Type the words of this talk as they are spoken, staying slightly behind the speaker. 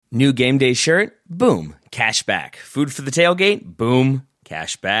New game day shirt? Boom, cash back. Food for the tailgate? Boom,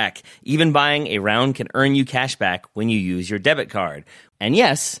 cash back. Even buying a round can earn you cash back when you use your debit card. And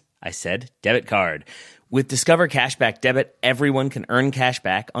yes, I said debit card. With Discover Cashback Debit, everyone can earn cash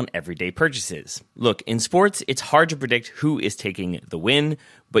back on everyday purchases. Look, in sports, it's hard to predict who is taking the win,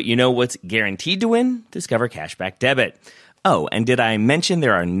 but you know what's guaranteed to win? Discover Cashback Debit. Oh, and did I mention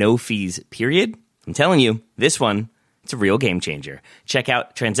there are no fees, period? I'm telling you, this one, it's a real game changer. Check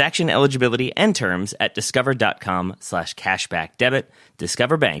out transaction eligibility and terms at discover.com/cashbackdebit.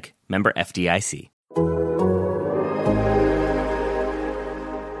 Discover Bank, member FDIC.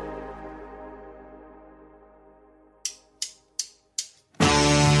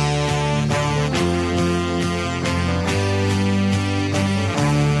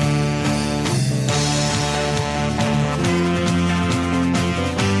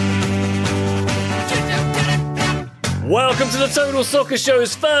 Welcome to the Total Soccer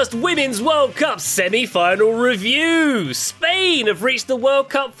Show's first Women's World Cup semi-final review. Spain have reached the World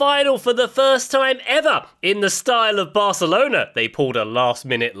Cup final for the first time ever. In the style of Barcelona, they pulled a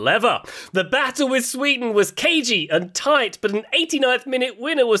last-minute lever. The battle with Sweden was cagey and tight, but an 89th minute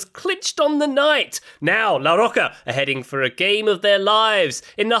winner was clinched on the night. Now, La Roca are heading for a game of their lives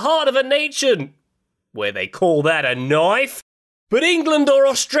in the heart of a nation where they call that a knife. But England or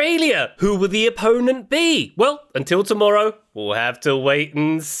Australia, who will the opponent be? Well, until tomorrow, we'll have to wait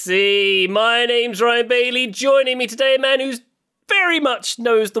and see. My name's Ryan Bailey. Joining me today, a man who's very much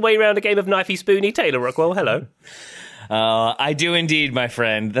knows the way around a game of knifey spoony. Taylor Rockwell, hello. I do indeed, my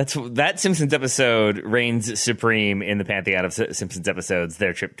friend. That Simpsons episode reigns supreme in the pantheon of Simpsons episodes,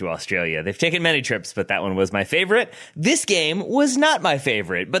 their trip to Australia. They've taken many trips, but that one was my favorite. This game was not my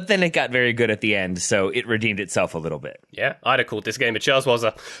favorite, but then it got very good at the end, so it redeemed itself a little bit. Yeah, I'd have called this game a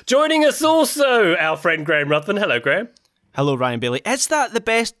Charleswazzer. Joining us also, our friend Graham Ruthven. Hello, Graham. Hello, Ryan Bailey. Is that the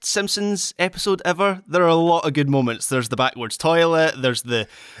best Simpsons episode ever? There are a lot of good moments. There's the backwards toilet, there's the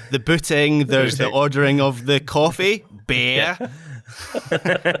booting, there's the ordering of the coffee. Bear.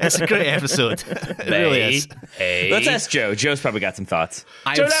 It's a great episode. It really is. Hey. Let's ask Joe. Joe's probably got some thoughts.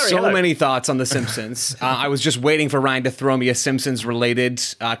 I have so many thoughts on The Simpsons. I was just waiting for Ryan to throw me a Simpsons-related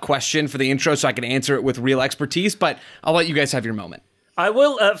question for the intro so I can answer it with real expertise, but I'll let you guys have your moment. I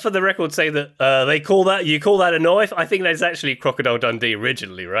will, for the record, say that you call that a knife. I think that's actually Crocodile Dundee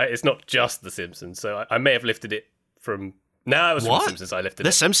originally, right? It's not just The Simpsons, so I may have lifted it from... No, it was from The Simpsons I lifted it.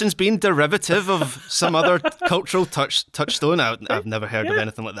 The Simpsons being derivative of some other cultural touchstone? I've never heard of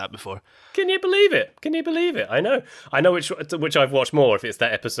anything like that before. Can you believe it? I know which I've watched more, if it's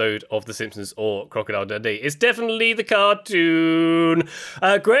that episode of The Simpsons or Crocodile Dundee. It's definitely the cartoon.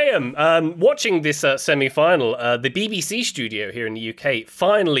 Graham, watching this semi-final, the BBC studio here in the UK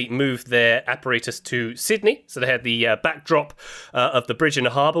finally moved their apparatus to Sydney. So they had the backdrop of the bridge in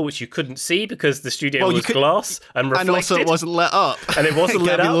the harbour, which you couldn't see because the studio was glass and reflected. And also it wasn't lit up. And it wasn't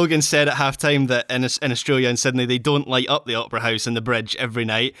lit up. Gabby Logan said at halftime that in Australia and Sydney, they don't light up the Opera House and the bridge every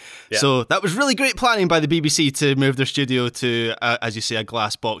night. Yeah. So that was really great planning by the BBC to move their studio to, as you say, a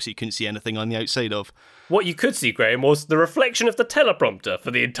glass box that you couldn't see anything on the outside of. What you could see, Graham, was the reflection of the teleprompter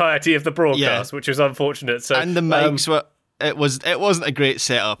for the entirety of the broadcast, which was unfortunate. So, and the mics were... It wasn't a great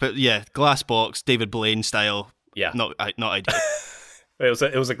setup. Glass box, David Blaine style. Yeah. Not ideal.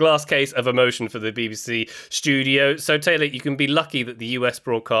 It was a glass case of emotion for the BBC studio. So, Taylor, you can be lucky that the US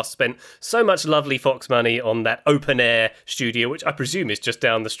broadcast spent so much lovely Fox money on that open-air studio, which I presume is just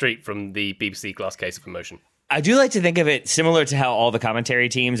down the street from the BBC glass case of emotion. I do like to think of it similar to how all the commentary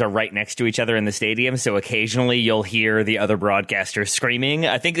teams are right next to each other in the stadium, so occasionally you'll hear the other broadcasters screaming.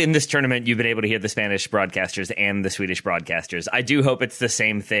 I think in this tournament you've been able to hear the Spanish broadcasters and the Swedish broadcasters. I do hope it's the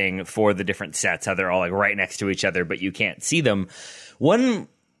same thing for the different sets, how they're all like right next to each other, but you can't see them. One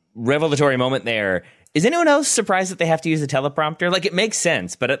revelatory moment there. Is anyone else surprised that they have to use a teleprompter? Like, it makes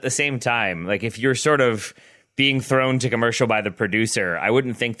sense, but at the same time, like, if you're sort of being thrown to commercial by the producer, I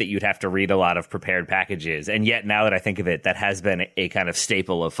wouldn't think that you'd have to read a lot of prepared packages. And yet, now that I think of it, that has been a kind of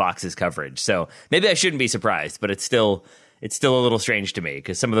staple of Fox's coverage. So maybe I shouldn't be surprised, but it's still a little strange to me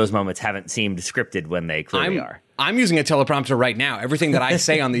because some of those moments haven't seemed scripted when they clearly are. I'm using a teleprompter right now. Everything that I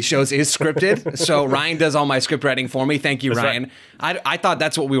say on these shows is scripted. So Ryan does all my script writing for me. Thank you, Ryan. Right. I thought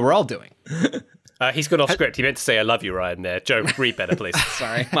that's what we were all doing. He's gone off script. He meant to say "I love you," Ryan. There, Joe, read better, please.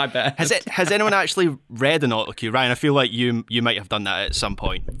 Sorry, my bad. Has anyone actually read an autocue, Ryan? I feel like you might have done that at some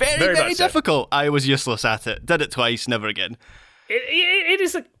point. Very difficult. So. I was useless at it. Did it twice, never again. It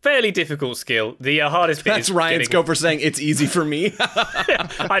is a fairly difficult skill. The hardest bit That's is Ryan's getting... go for saying it's easy for me.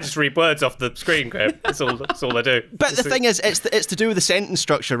 I just read words off the screen, Graham. That's all I do. But the thing is, it's to do with the sentence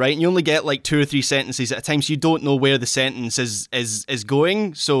structure, right? And you only get like 2 or 3 sentences at a time, so you don't know where the sentence is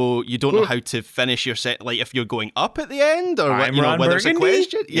going, so you don't know how to finish your set. Like if you're going up at the end, or whether it's a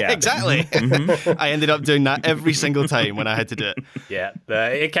question. Yeah, exactly. I ended up doing that every single time when I had to do it. Yeah,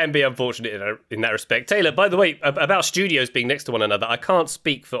 it can be unfortunate in that respect. Taylor, by the way, about studios being next to one another, I can't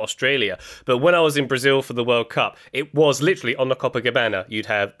speak for Australia, but when I was in Brazil for the World Cup, it was literally on the Copacabana. You'd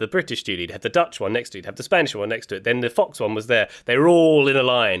have the British studio, you'd have the Dutch one next to it, you'd have the Spanish one next to it, then the Fox one was there. They were all in a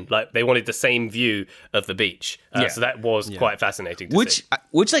line, like they wanted the same view of the beach. So that was quite fascinating to see.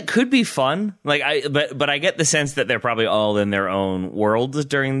 Which like could be fun. But I get the sense that they're probably all in their own worlds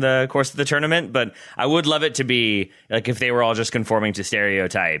during the course of the tournament. But I would love it to be like if they were all just conforming to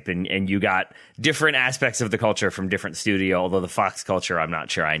stereotype and you got different aspects of the culture from different studio, although the Fox culture, I'm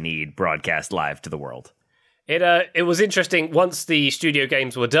not sure I need broadcast live to the world. It was interesting. Once the studio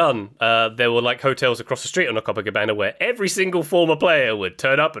games were done, there were like hotels across the street on the Copacabana where every single former player would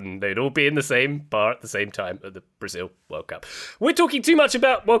turn up and they'd all be in the same bar at the same time at the Brazil World Cup. We're talking too much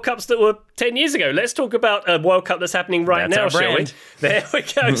about World Cups that were 10 years ago. Let's talk about a World Cup that's happening right now, shall we? There we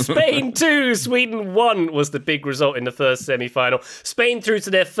go. Spain 2, Sweden 1 was the big result in the first semi-final. Spain through to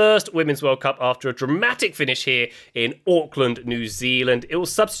their first Women's World Cup after a dramatic finish here in Auckland, New Zealand. It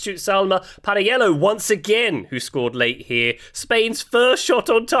was substitute Salma Parayello once again who scored late here. Spain's first shot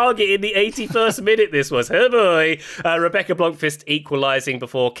on target in the 81st minute, this was. Oh boy. Rebecca Blomqvist equalising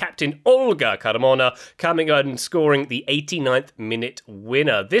before captain Olga Carmona coming on and scoring the 89th minute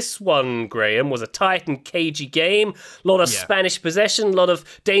winner. This one, Graham, was a tight and cagey game. A lot of Spanish possession, a lot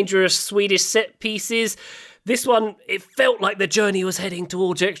of dangerous Swedish set pieces. This one, it felt like the journey was heading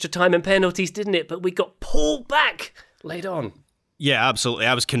towards extra time and penalties, didn't it? But we got pulled back late on. Yeah, absolutely.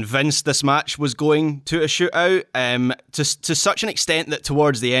 I was convinced this match was going to a shootout to such an extent that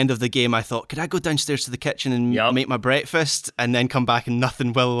towards the end of the game, I thought, could I go downstairs to the kitchen and make my breakfast and then come back and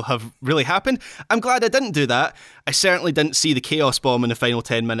nothing will have really happened? I'm glad I didn't do that. I certainly didn't see the chaos bomb in the final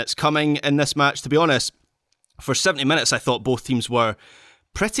 10 minutes coming in this match, to be honest. For 70 minutes, I thought both teams were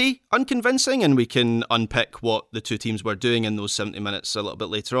pretty unconvincing, and we can unpick what the two teams were doing in those 70 minutes a little bit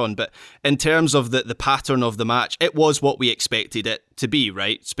later on. But in terms of the pattern of the match, it was what we expected it to be,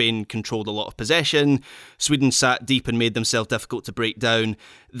 right? Spain controlled a lot of possession, Sweden sat deep and made themselves difficult to break down.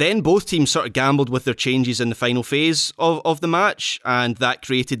 Then both teams sort of gambled with their changes in the final phase of the match, and that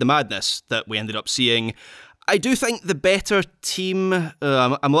created the madness that we ended up seeing. I do think the better team. I'm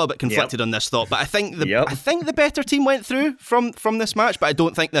a little bit conflicted on this thought, but I think the better team went through from this match. But I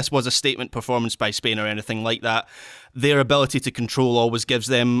don't think this was a statement performance by Spain or anything like that. Their ability to control always gives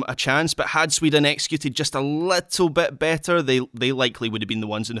them a chance. But had Sweden executed just a little bit better, they likely would have been the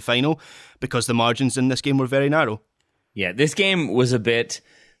ones in the final because the margins in this game were very narrow. Yeah, this game was a bit.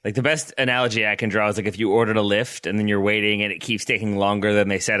 Like, the best analogy I can draw is like if you ordered a lift and then you're waiting and it keeps taking longer than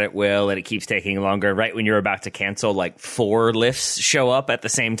they said it will, and it keeps taking longer. Right when you're about to cancel, like 4 lifts show up at the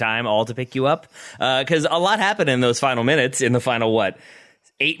same time, all to pick you up. Because a lot happened in those final minutes. In the final,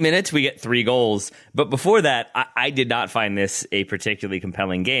 8 minutes, we get 3 goals. But before that, I did not find this a particularly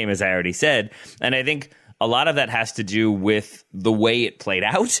compelling game, as I already said. And I think a lot of that has to do with the way it played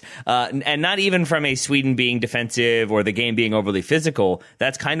out, and not even from a Sweden being defensive or the game being overly physical.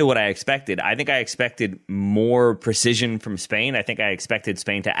 That's kind of what I expected. I think I expected more precision from Spain. I think I expected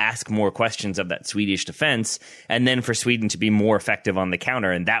Spain to ask more questions of that Swedish defense, and then for Sweden to be more effective on the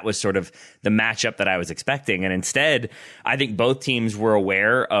counter. And that was sort of the matchup that I was expecting. And instead, I think both teams were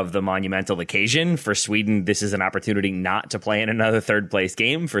aware of the monumental occasion. For Sweden, this is an opportunity not to play in another third place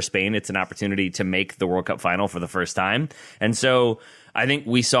game. For Spain, it's an opportunity to make the World Cup final for the first time. And so I think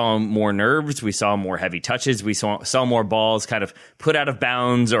we saw more nerves, we saw more heavy touches, we saw more balls kind of put out of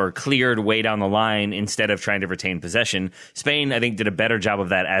bounds or cleared way down the line instead of trying to retain possession. Spain, I think, did a better job of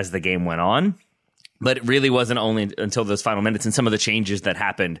that as the game went on. But it really wasn't only until those final minutes and some of the changes that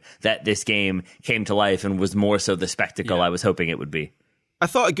happened that this game came to life and was more so the spectacle I was hoping it would be. I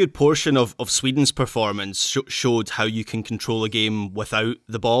thought a good portion of Sweden's performance showed how you can control a game without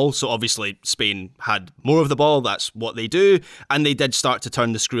the ball. So obviously Spain had more of the ball, that's what they do, and they did start to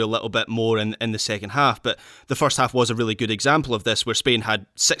turn the screw a little bit more in the second half. But the first half was a really good example of this, where Spain had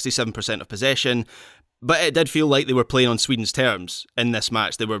 67% of possession, but it did feel like they were playing on Sweden's terms in this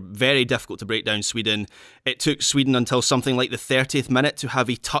match. They were very difficult to break down Sweden. It took Sweden until something like the 30th minute to have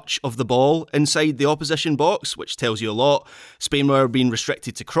a touch of the ball inside the opposition box, which tells you a lot. Spain were being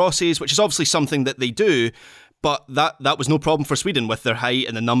restricted to crosses, which is obviously something that they do, But that was no problem for Sweden with their height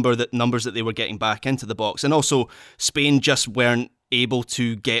and the numbers that they were getting back into the box. And also, Spain just weren't able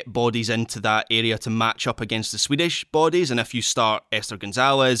to get bodies into that area to match up against the Swedish bodies. And if you start Esther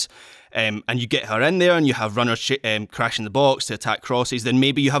Gonzalez and you get her in there and you have runners crashing the box to attack crosses, then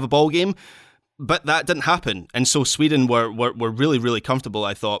maybe you have a ball game. But that didn't happen. And so Sweden were really, really comfortable,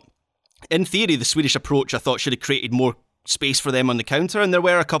 I thought. In theory, the Swedish approach, I thought, should have created more space for them on the counter, and there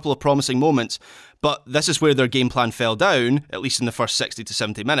were a couple of promising moments, but this is where their game plan fell down, at least in the first 60 to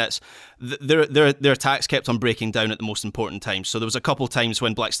 70 minutes. Their attacks kept on breaking down at the most important times. So there was a couple of times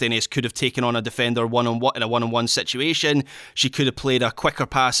when Blackstenius could have taken on a defender one-on-one in a one-on-one situation. She could have played a quicker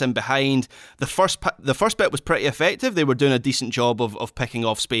pass in behind. The first bit was pretty effective. They were doing a decent job of picking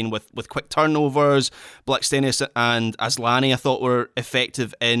off Spain with quick turnovers. Blackstenius and Aslani, I thought, were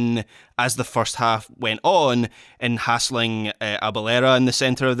effective as the first half went on, in hassling Abelera in the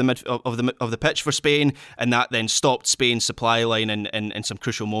centre of the pitch for Spain, and that then stopped Spain's supply line in some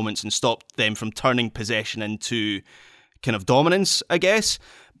crucial moments and stopped them from turning possession into kind of dominance, I guess.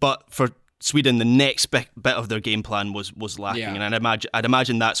 But for Sweden, the next bit of their game plan was lacking, and I'd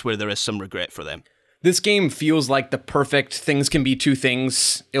imagine that's where there is some regret for them. This game feels like the perfect things can be two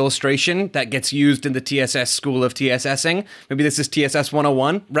things illustration that gets used in the TSS school of TSSing. Maybe this is TSS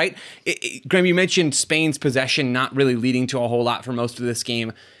 101, right? Graham, you mentioned Spain's possession not really leading to a whole lot for most of this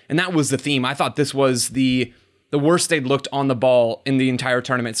game, and that was the theme. I thought this was the worst they'd looked on the ball in the entire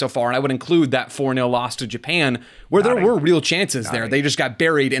tournament so far, and I would include that 4-0 loss to Japan, where there were real chances there. They just got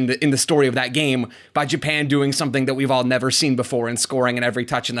buried in the story of that game by Japan doing something that we've all never seen before and scoring in every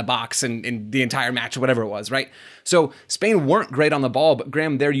touch in the box and in the entire match or whatever it was, right? So Spain weren't great on the ball, but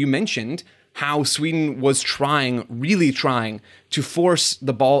Graham, there you mentioned how Sweden was really trying to force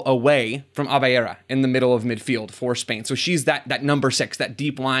the ball away from Abelera in the middle of midfield for Spain. So she's that number 6, that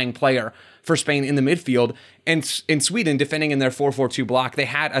deep-lying player for Spain in the midfield. And in Sweden, defending in their 4-4-2 block, they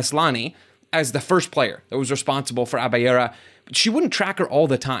had Aslani as the first player that was responsible for Abelera. But she wouldn't track her all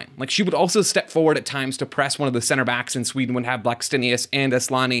the time. Like, she would also step forward at times to press one of the center backs, and Sweden would have Blackstenius and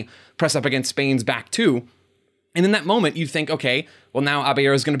Aslani press up against Spain's back too. And in that moment, you think, okay, well, now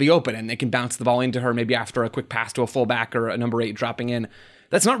Abelera is going to be open and they can bounce the ball into her maybe after a quick pass to a fullback or a number 8 dropping in.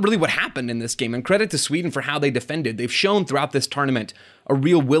 That's not really what happened in this game. And credit to Sweden for how they defended. They've shown throughout this tournament a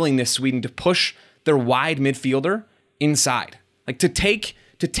real willingness, Sweden, to push their wide midfielder inside. Like to take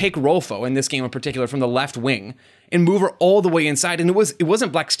Rolfo in this game in particular from the left wing and move her all the way inside. And it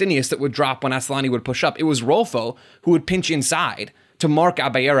wasn't Blackstenius that would drop when Aslani would push up. It was Rolfo who would pinch inside to mark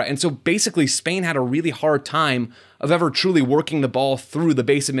Abelera. And so basically Spain had a really hard time of ever truly working the ball through the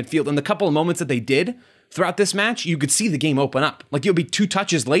base of midfield. And the couple of moments that they did throughout this match, you could see the game open up. Like, it'll be 2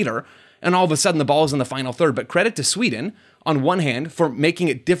 touches later, and all of a sudden the ball is in the final third. But credit to Sweden, on one hand, for making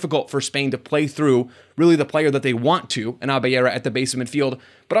it difficult for Spain to play through really the player that they want to, in Abelera at the base of midfield.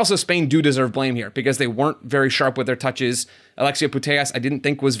 But also Spain do deserve blame here because they weren't very sharp with their touches. Alexia Putellas, I didn't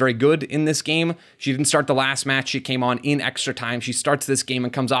think was very good in this game. She didn't start the last match. She came on in extra time. She starts this game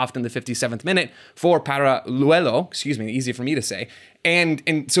and comes off in the 57th minute for Paraluelo, easy for me to say. And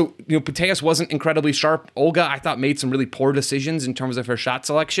so, Putellas wasn't incredibly sharp. Olga, I thought, made some really poor decisions in terms of her shot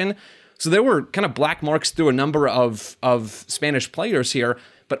selection. So there were kind of black marks through a number of Spanish players here,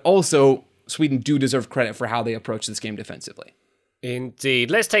 but also Sweden do deserve credit for how they approach this game defensively.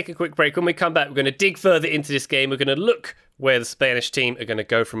 Indeed. Let's take a quick break. When we come back, we're going to dig further into this game. We're going to look where the Spanish team are going to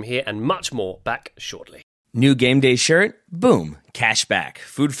go from here and much more back shortly. New game day shirt? Boom. Cash back.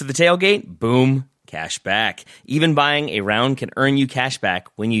 Food for the tailgate? Boom. Cash back. Even buying a round can earn you cash back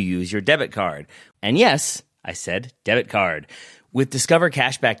when you use your debit card. And yes, I said debit card. With Discover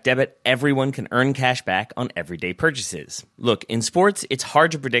Cashback Debit, everyone can earn cash back on everyday purchases. Look, in sports, it's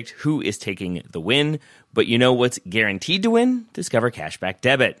hard to predict who is taking the win, but you know what's guaranteed to win? Discover Cashback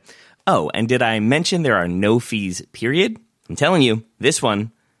Debit. Oh, and did I mention there are no fees, period? I'm telling you, this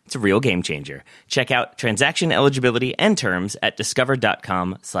one, it's a real game changer. Check out transaction eligibility and terms at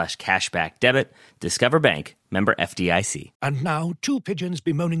discover.com/cashbackdebit. Discover Bank. Member FDIC. And now, 2 pigeons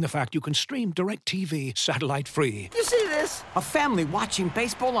bemoaning the fact you can stream DirecTV satellite-free. You see this? A family watching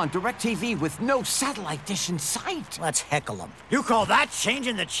baseball on DirecTV with no satellite dish in sight. Let's heckle them. You call that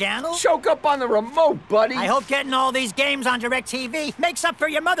changing the channel? Choke up on the remote, buddy. I hope getting all these games on DirecTV makes up for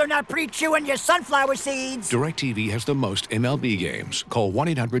your mother not pre-chewing your sunflower seeds. DirecTV has the most MLB games. Call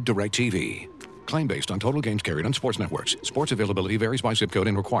 1-800-DirecTV. Claim based on total games carried on sports networks. Sports availability varies by zip code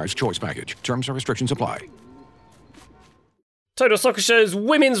and requires choice package. Terms and restrictions apply. Total Soccer Show's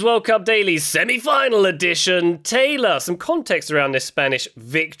Women's World Cup Daily semi-final edition. Taylor, some context around this Spanish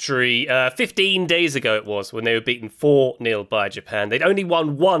victory. 15 days ago it was, when they were beaten 4-0 by Japan. They'd only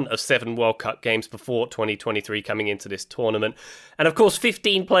won 1 of 7 World Cup games before 2023 coming into this tournament. And of course,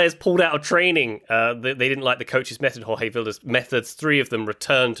 15 players pulled out of training. They didn't like the coach's method, Jorge Vilda's methods. 3 of them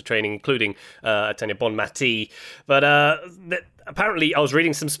returned to training, including Tania Bonmatí. But apparently, I was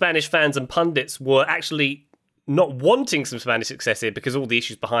reading some Spanish fans and pundits were actually not wanting some Spanish success here because all the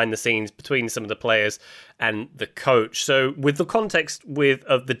issues behind the scenes between some of the players and the coach. So with the context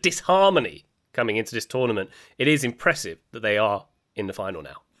of the disharmony coming into this tournament, it is impressive that they are in the final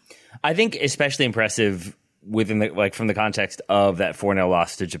now. I think especially impressive within from the context of that 4-0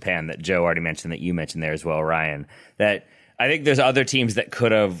 loss to Japan that Joe already mentioned, that you mentioned there as well, Ryan, that I think there's other teams that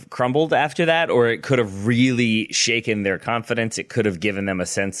could have crumbled after that, or it could have really shaken their confidence. It could have given them a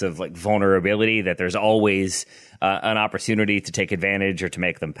sense of vulnerability, that there's always an opportunity to take advantage or to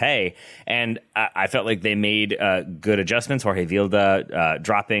make them pay. And I felt like they made good adjustments. Jorge Vilda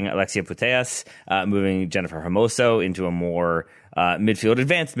dropping Alexia Putellas, moving Jennifer Hermoso into a more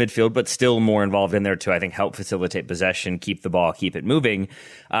advanced midfield, but still more involved in there to, I think, help facilitate possession, keep the ball, keep it moving.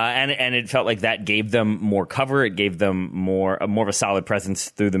 And it felt like that gave them more cover. It gave them more of a solid presence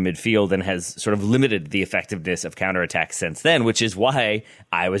through the midfield and has sort of limited the effectiveness of counterattacks since then, which is why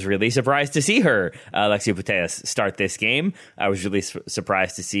I was really surprised to see her, Alexia Putellas, start this game. I was really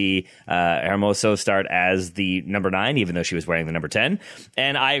surprised to see Hermoso start as the number 9, even though she was wearing the number 10.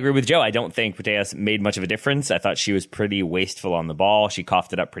 And I agree with Joe. I don't think Putellas made much of a difference. I thought she was pretty wasteful on the ball. She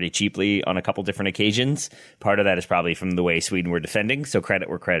coughed it up pretty cheaply on a couple different occasions. Part of that is probably from the way Sweden were defending, so credit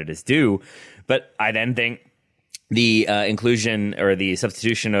where credit is due. But I then think the inclusion or the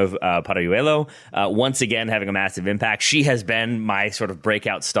substitution of Parayuelo, once again having a massive impact. She has been my sort of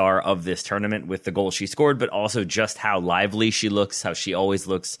breakout star of this tournament with the goal she scored, but also just how lively she looks, how she always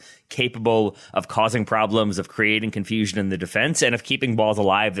looks capable of causing problems, of creating confusion in the defense, and of keeping balls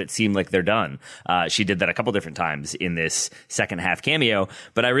alive that seem like they're done. She did that a couple different times in this second half cameo,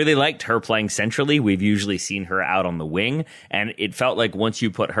 but I really liked her playing centrally. We've usually seen her out on the wing, and it felt like once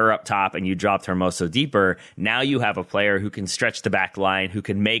you put her up top and you dropped Hermoso deeper, now you have a player who can stretch the back line, who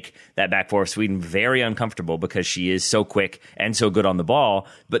can make that back four of Sweden very uncomfortable because she is so quick and so good on the ball.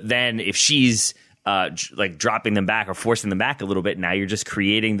 But then if she's dropping them back or forcing them back a little bit, now you're just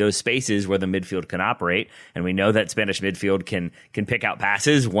creating those spaces where the midfield can operate. And we know that Spanish midfield can pick out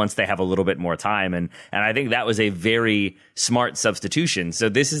passes once they have a little bit more time. And I think that was a very smart substitution. So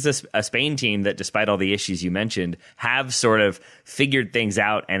this is a Spain team that, despite all the issues you mentioned, have sort of figured things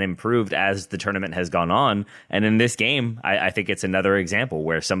out and improved as the tournament has gone on. And in this game, I think it's another example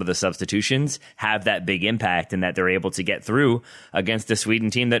where some of the substitutions have that big impact and that they're able to get through against a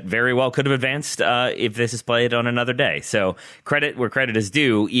Sweden team that very well could have advanced if this is played on another day. So credit where credit is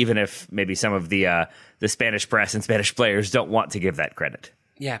due, even if maybe some of the Spanish press and Spanish players don't want to give that credit.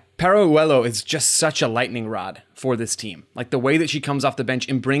 Yeah, Parayuelo is just such a lightning rod for this team. Like the way that she comes off the bench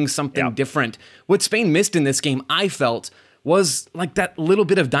and brings something different. What Spain missed in this game, I felt, was like that little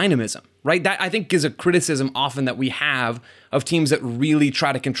bit of dynamism, right? That I think is a criticism often that we have of teams that really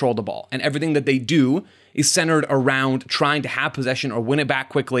try to control the ball. And everything that they do is centered around trying to have possession or win it back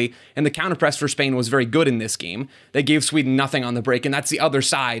quickly. And the counterpress for Spain was very good in this game. They gave Sweden nothing on the break. And that's the other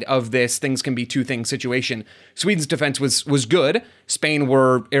side of this things can be two things situation. Sweden's defense was good. Spain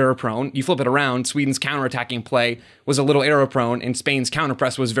were error prone. You flip it around, Sweden's counterattacking play was a little error prone and Spain's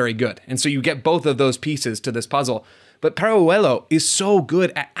counterpress was very good. And so you get both of those pieces to this puzzle. But Parayuelo is so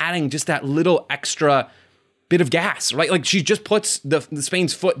good at adding just that little extra bit of gas, right? Like she just puts the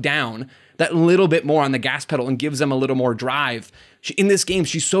Spain's foot down that little bit more on the gas pedal and gives them a little more drive. In this game,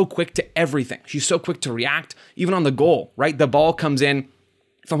 she's so quick to everything. She's so quick to react, even on the goal, right? The ball comes in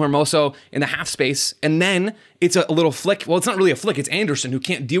from Hermoso in the half space, and then it's a little flick. Well, it's not really a flick. It's Anderson who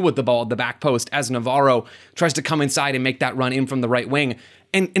can't deal with the ball at the back post as Navarro tries to come inside and make that run in from the right wing.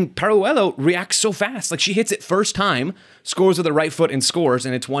 And Parayuelo reacts so fast. Like she hits it first time, scores with the right foot and scores,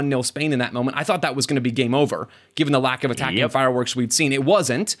 and it's 1-0 Spain in that moment. I thought that was going to be game over, given the lack of attacking fireworks we'd seen. It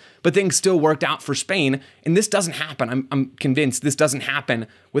wasn't, but things still worked out for Spain. And this doesn't happen. I'm convinced this doesn't happen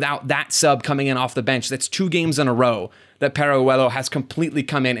without that sub coming in off the bench. That's 2 games in a row that Parayuelo has completely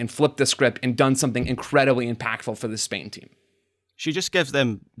come in and flipped the script and done something incredibly impactful for the Spain team. She just gives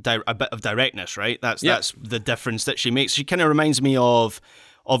them a bit of directness, right? That's the difference that she makes. She kind of reminds me of,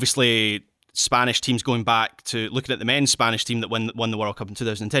 obviously, Spanish teams going back to looking at the men's Spanish team that won the World Cup in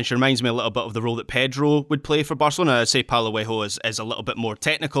 2010. She reminds me a little bit of the role that Pedro would play for Barcelona. I'd say Palauejo is a little bit more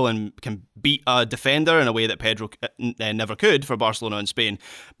technical and can beat a defender in a way that Pedro never could for Barcelona and Spain.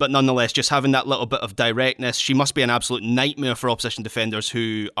 But nonetheless, just having that little bit of directness, she must be an absolute nightmare for opposition defenders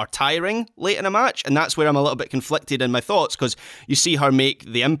who are tiring late in a match. And that's where I'm a little bit conflicted in my thoughts, because you see her make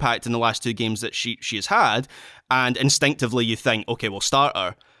the impact in the last 2 games that she has had, and instinctively you think, okay, we'll start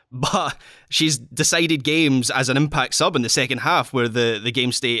her. But she's decided games as an impact sub in the second half where the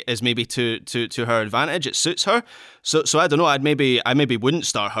game state is maybe to her advantage. It suits her. So I don't know. I maybe wouldn't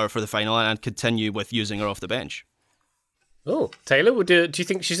start her for the final, and I'd continue with using her off the bench. Oh, Taylor, do you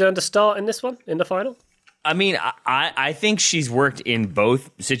think she's earned a start in this one, in the final? I mean, I think she's worked in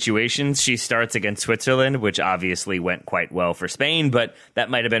both situations. She starts against Switzerland, which obviously went quite well for Spain, but that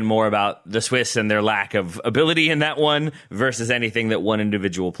might have been more about the Swiss and their lack of ability in that one versus anything that one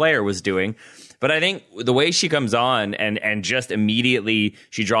individual player was doing. But I think the way she comes on and just immediately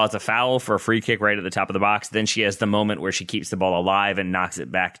she draws a foul for a free kick right at the top of the box. Then she has the moment where she keeps the ball alive and knocks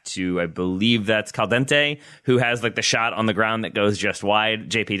it back to, I believe that's Caldente, who has like the shot on the ground that goes just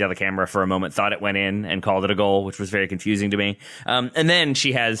wide. JP Della Camera for a moment thought it went in and called it a goal, which was very confusing to me. And then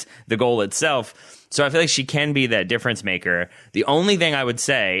she has the goal itself. So I feel like she can be that difference maker. The only thing I would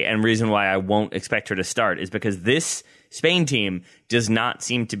say, and reason why I won't expect her to start, is because this Spain team does not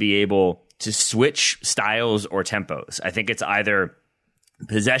seem to be able to switch styles or tempos. I think it's either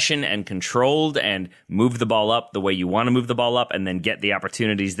possession and controlled and move the ball up the way you want to move the ball up and then get the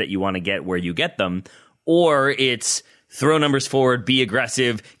opportunities that you want to get where you get them, or it's throw numbers forward, be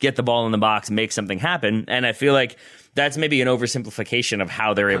aggressive, get the ball in the box, make something happen. And I feel like that's maybe an oversimplification of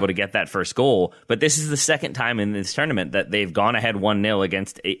how they're able to get that first goal. But this is the second time in this tournament that they've gone ahead 1-0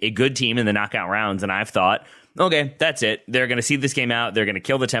 against a good team in the knockout rounds. And I've thought, okay, that's it. They're going to see this game out. They're going to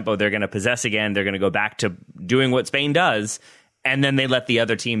kill the tempo. They're going to possess again. They're going to go back to doing what Spain does. And then they let the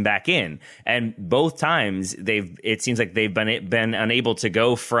other team back in. And both times it seems like they've been unable to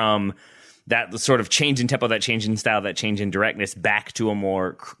go from that sort of change in tempo, that change in style, that change in directness back to a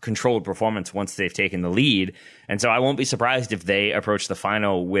more controlled performance once they've taken the lead. And so I won't be surprised if they approach the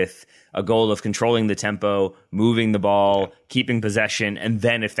final with a goal of controlling the tempo, moving the ball, keeping possession, and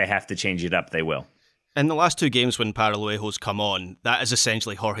then if they have to change it up, they will. In the last 2 games when Paraluejo's come on, that is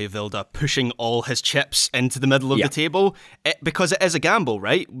essentially Jorge Vilda pushing all his chips into the middle of the table, because it is a gamble,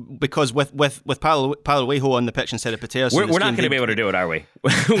 right? Because with Paraluejo on the pitch instead of Pateas, we're not going to be able to do it, are we?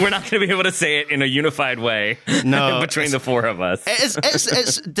 We're not going to be able to say it in a unified way between the 4 of us.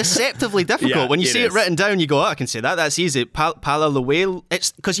 It's deceptively difficult. When you see it written down, you go, I can say that. That's easy. Paraluejo.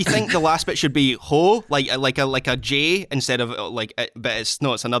 It's because you think the last bit should be ho, like a J instead of but it's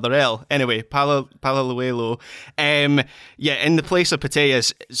no, it's another L. Anyway, Paraluejo. In the place of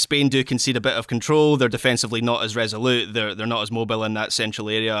Pateas, Spain do concede a bit of control. They're defensively not as resolute. They're not as mobile in that central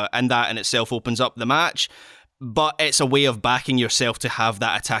area, and that in itself opens up the match. But it's a way of backing yourself to have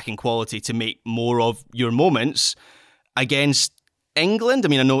that attacking quality to make more of your moments against England. I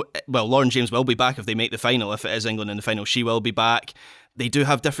mean, I know, Lauren James will be back if they make the final. If it is England in the final, she will be back. They do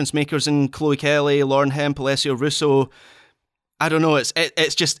have difference makers in Chloe Kelly, Lauren Hemp, Alessio Russo. I don't know.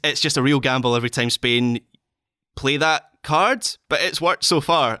 It's just a real gamble every time Spain play that card, but it's worked so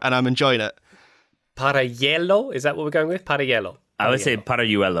far, and I'm enjoying it. Parayello, is that what we're going with? Parayello. I would say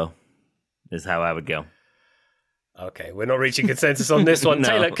Parayuelo is how I would go. Okay, we're not reaching consensus on this one. No.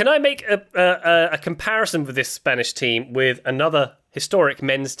 Taylor, can I make a comparison with this Spanish team with another historic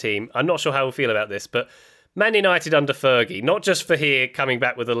men's team? I'm not sure how we feel about this, but Man United under Fergie, not just for here coming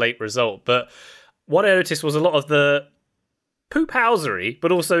back with a late result, but what I noticed was a lot of the poophousery,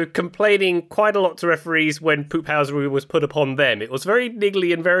 but also complaining quite a lot to referees when poophousery was put upon them. It was very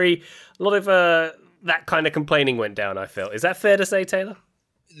niggly and a lot of that kind of complaining went down, I felt. Is that fair to say, Taylor?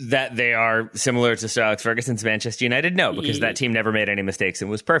 That they are similar to Sir Alex Ferguson's Manchester United? No, because that team never made any mistakes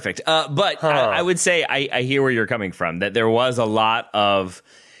and was perfect. But I would say I hear where you're coming from, that there was a lot of...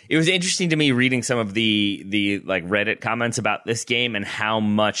 It was interesting to me reading some of the like Reddit comments about this game and how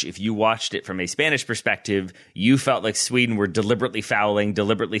much, if you watched it from a Spanish perspective, you felt like Sweden were deliberately fouling,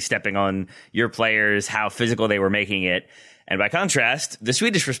 deliberately stepping on your players, how physical they were making it. And by contrast, the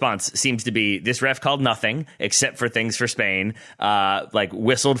Swedish response seems to be this ref called nothing except for things for Spain, like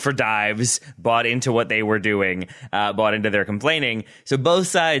whistled for dives, bought into what they were doing, bought into their complaining. So both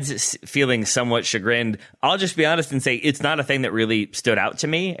sides feeling somewhat chagrined. I'll just be honest and say it's not a thing that really stood out to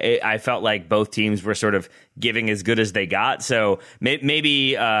me. I felt like both teams were sort of giving as good as they got. So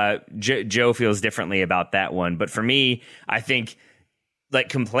maybe Joe feels differently about that one. But for me, I think like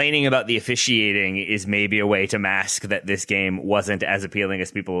complaining about the officiating is maybe a way to mask that this game wasn't as appealing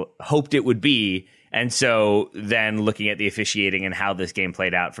as people hoped it would be. And so then looking at the officiating and how this game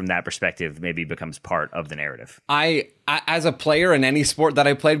played out from that perspective maybe becomes part of the narrative. I as a player in any sport that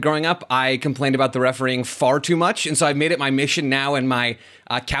I played growing up, I complained about the refereeing far too much. And so I've made it my mission now in my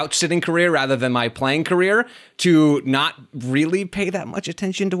couch sitting career rather than my playing career to not really pay that much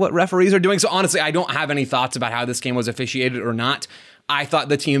attention to what referees are doing. So honestly, I don't have any thoughts about how this game was officiated or not. I thought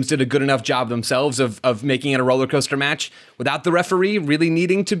the teams did a good enough job themselves of making it a roller coaster match without the referee really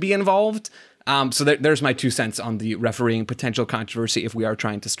needing to be involved. So there's my 2 cents on the refereeing potential controversy if we are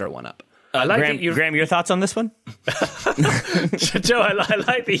trying to stir one up. I like Graham, your thoughts on this one? Joe, I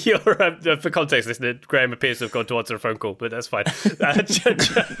like that you're, for context, listener, Graham appears to have gone to answer a phone call, but that's fine.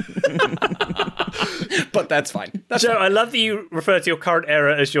 But that's fine. Joe, I love that you refer to your current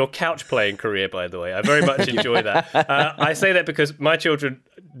era as your couch playing career, by the way. I very much enjoy that. I say that because my children,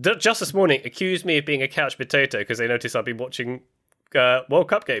 just this morning, accused me of being a couch potato because they noticed I've been watching World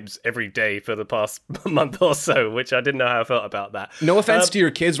Cup games every day for the past month or so, which I didn't know how I felt about that. No offense to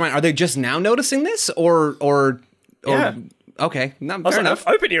your kids, Ryan. Are they just now noticing this, or yeah. Okay, no, fair enough.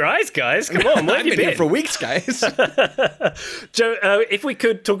 Open your eyes, guys. Come on, where have you been here for weeks, guys. Joe, if we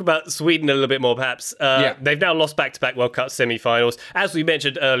could talk about Sweden a little bit more, perhaps. They've now lost back-to-back World Cup semi-finals. As we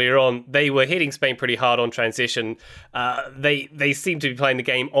mentioned earlier on, they were hitting Spain pretty hard on transition. They seemed to be playing the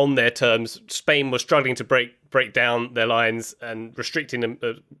game on their terms. Spain was struggling to break down their lines and restricting them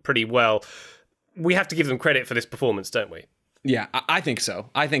pretty well. We have to give them credit for this performance, don't we? Yeah, I think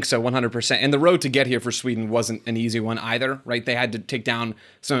so. 100%. And the road to get here for Sweden wasn't an easy one either, right? They had to take down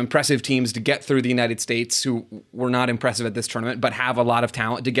some impressive teams to get through the United States, who were not impressive at this tournament, but have a lot of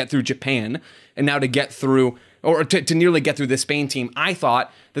talent, to get through Japan, and now to get through, or to nearly get through the Spain team. I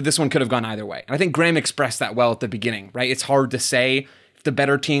thought that this one could have gone either way. And I think Graham expressed that well at the beginning, right? It's hard to say if the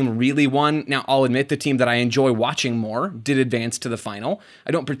better team really won. Now, I'll admit the team that I enjoy watching more did advance to the final.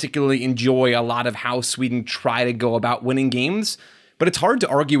 I don't particularly enjoy a lot of how Sweden try to go about winning games, but it's hard to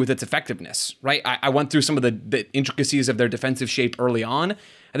argue with its effectiveness, right? I went through some of the intricacies of their defensive shape early on.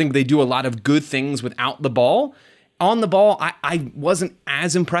 I think they do a lot of good things without the ball. On the ball, I wasn't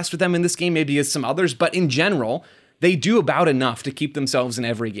as impressed with them in this game, maybe as some others, but in general, they do about enough to keep themselves in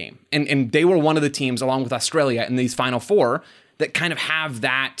every game. And they were one of the teams, along with Australia, in these Final Four that kind of have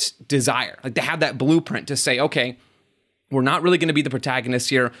that desire. Like, they have that blueprint to say, okay, we're not really going to be the protagonists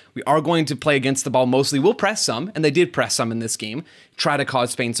here. We are going to play against the ball mostly. We'll press some, and they did press some in this game, try to cause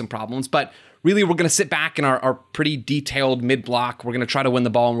Spain some problems. But really, we're going to sit back in our pretty detailed mid-block. We're going to try to win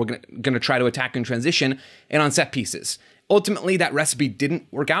the ball, and we're going to try to attack in transition and on set pieces. Ultimately, that recipe didn't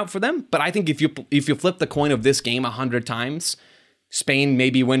work out for them. But I think if you flip the coin of this game 100 times, Spain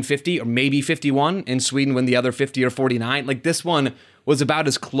maybe win 50 or maybe 51, and Sweden win the other 50 or 49. Like, this one was about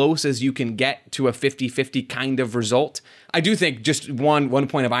as close as you can get to a 50-50 kind of result. I do think, just one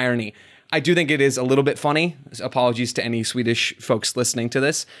point of irony, I do think it is a little bit funny, apologies to any Swedish folks listening to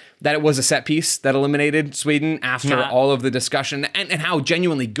this, that it was a set piece that eliminated Sweden after all of the discussion and how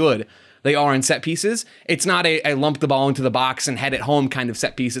genuinely good they are in set pieces. It's not a lump the ball into the box and head it home kind of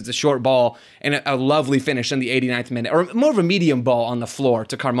set piece. It's a short ball and a lovely finish in the 89th minute, or more of a medium ball on the floor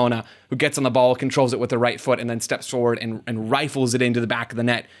to Carmona, who gets on the ball, controls it with her right foot, and then steps forward and rifles it into the back of the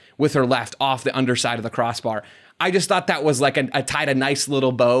net with her left off the underside of the crossbar. I just thought that was like a tied a nice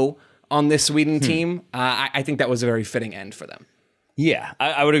little bow on this Sweden team. I think that was a very fitting end for them. Yeah,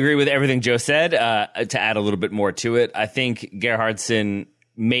 I would agree with everything Joe said. To add a little bit more to it, I think Gerhardsson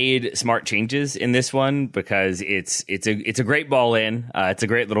made smart changes in this one because it's a great ball in. It's a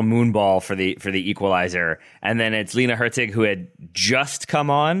great little moon ball for the equalizer, and then it's Lena Hurtig, who had just come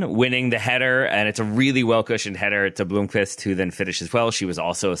on, winning the header, and it's a really well cushioned header to Blomqvist, who then finishes well. She was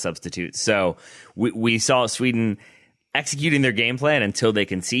also a substitute, so we saw Sweden executing their game plan until they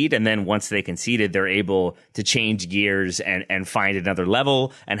concede, and then once they conceded, they're able to change gears and find another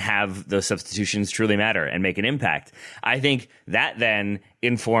level and have those substitutions truly matter and make an impact. I think that then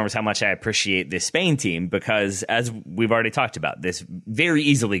informs how much I appreciate this Spain team, because as we've already talked about, this very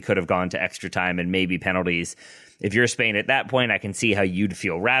easily could have gone to extra time and maybe penalties. If you're Spain at that point, I can see how you'd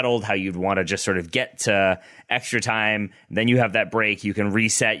feel rattled, how you'd want to just sort of get to extra time. Then you have that break, you can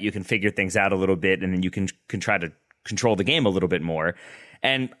reset, you can figure things out a little bit, and then you can try to control the game a little bit more.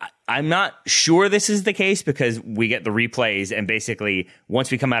 And I'm not sure this is the case because we get the replays, and basically once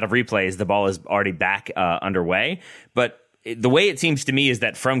we come out of replays, the ball is already back underway. But the way it seems to me is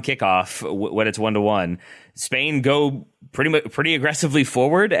that from kickoff, when it's 1-1, Spain go pretty aggressively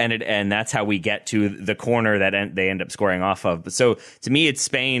forward, and that's how we get to the corner that they end up scoring off of. So to me, it's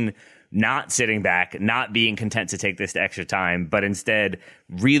Spain not sitting back, not being content to take this to extra time, but instead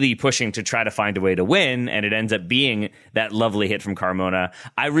really pushing to try to find a way to win, and it ends up being that lovely hit from Carmona.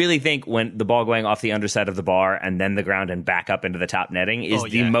 I really think when the ball going off the underside of the bar and then the ground and back up into the top netting is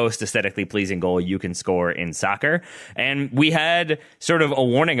the most aesthetically pleasing goal you can score in soccer. And we had sort of a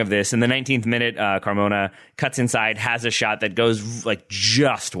warning of this in the 19th minute. Carmona cuts inside, has a shot that goes like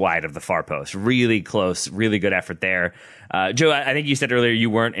just wide of the far post. Really close, really good effort there. Joe, I think you said earlier you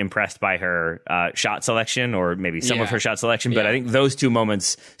weren't impressed by her shot selection, or maybe some of her shot selection, but I think those two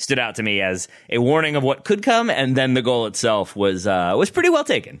moments stood out to me as a warning of what could come, and then the goal itself was pretty well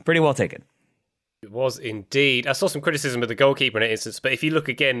taken. Pretty well taken. It was indeed. I saw some criticism of the goalkeeper in that instance, but if you look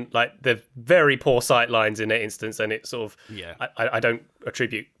again, like the very poor sight lines in that instance, and it sort of, I don't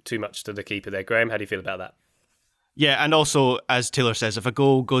attribute too much to the keeper there. Graham, how do you feel about that? Yeah, and also, as Taylor says, if a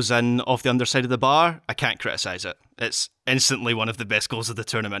goal goes in off the underside of the bar, I can't criticise it. It's instantly one of the best goals of the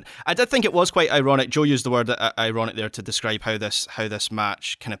tournament. I did think it was quite ironic. Joe used the word ironic there to describe how this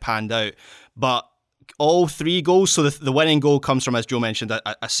match kind of panned out. But all three goals, so the winning goal comes from, as Joe mentioned,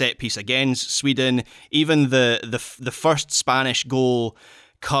 a set piece against Sweden. Even the first Spanish goal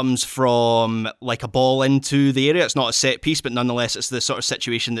comes from like a ball into the area. It's not a set piece, but nonetheless it's the sort of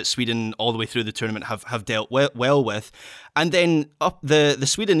situation that Sweden all the way through the tournament have dealt well with. And then up the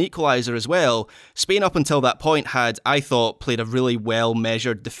Sweden equaliser as well. Spain up until that point had, I thought, played a really well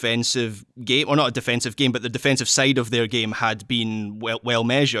measured defensive game, or not a defensive game, but the defensive side of their game had been well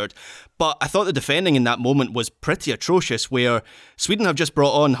measured. But I thought the defending in that moment was pretty atrocious, where Sweden have just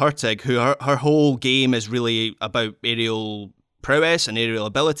brought on Hurtig, who her whole game is really about aerial prowess and aerial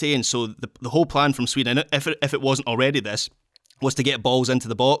ability, and so the whole plan from Sweden, if it wasn't already this, was to get balls into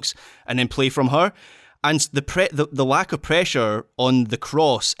the box and then play from her. And the lack of pressure on the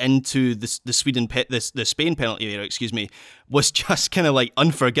cross into the Spain penalty area, was just kind of like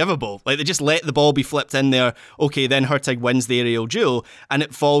unforgivable. Like they just let the ball be flipped in there. Okay, then Hurtig wins the aerial duel, and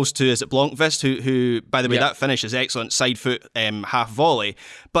it falls to, is it Blomqvist, who by the way, that finish is excellent, side foot half volley.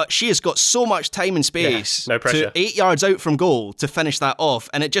 But she has got so much time and space, no pressure, to 8 yards out from goal to finish that off,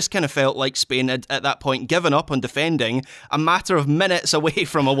 and it just kind of felt like Spain had at that point given up on defending a matter of minutes away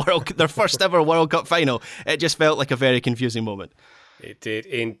from their first ever World Cup final. It just felt like a very confusing moment. It did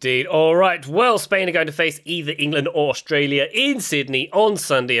indeed. All right. Well, Spain are going to face either England or Australia in Sydney on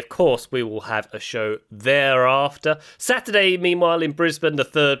Sunday. Of course, we will have a show thereafter. Saturday, meanwhile, in Brisbane, the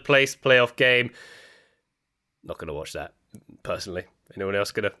third place playoff game. Not going to watch that, personally. Anyone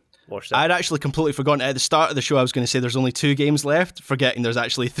else going to watch that? I'd actually completely forgotten. At the start of the show, I was going to say there's only 2 games left, forgetting there's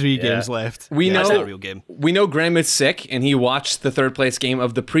actually 3 games left. It's not a real game. We know Graham is sick, and he watched the third place game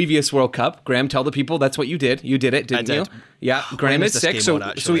of the previous World Cup. Graham, tell the people that's what you did. You did it, didn't you? Yeah, Graham is sick, so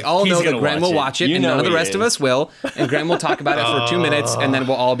we all know that Graham will watch it, and none of the rest of us will. And Graham will talk about it for 2 minutes, and then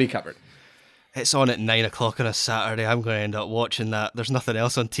we'll all be covered. It's on at 9 o'clock on a Saturday. I'm going to end up watching that. There's nothing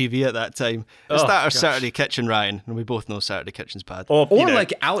else on TV at that time. Is that our Saturday Kitchen, Ryan? And we both know Saturday Kitchen's bad. Or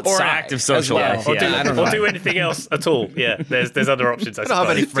like outside. Or active social life. Or do anything else at all. Yeah, there's other options, I don't have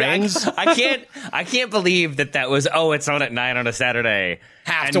any friends. I can't believe that was, it's on at 9 on a Saturday.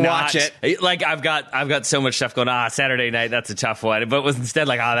 Have to watch it. Like I've got so much stuff going on. Saturday night, that's a tough one. But it was instead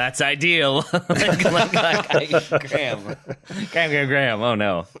like, that's ideal. Graham. Oh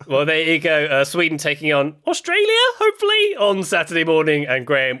no. Well, there you go. Sweden taking on Australia, hopefully, on Saturday morning. And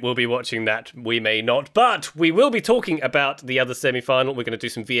Graham will be watching that. We may not. But we will be talking about the other semi-final. We're going to do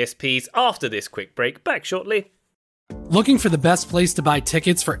some VSPs after this quick break. Back shortly. Looking for the best place to buy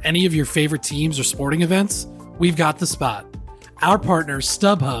tickets for any of your favorite teams or sporting events? We've got the spot. Our partner,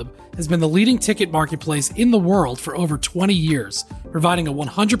 StubHub, has been the leading ticket marketplace in the world for over 20 years, providing a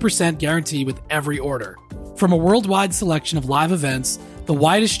 100% guarantee with every order. From a worldwide selection of live events, the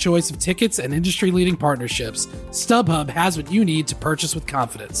widest choice of tickets and industry-leading partnerships, StubHub has what you need to purchase with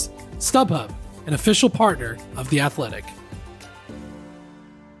confidence. StubHub, an official partner of The Athletic.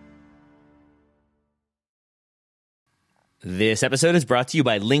 This episode is brought to you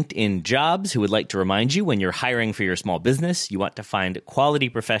by LinkedIn Jobs, who would like to remind you when you're hiring for your small business, you want to find quality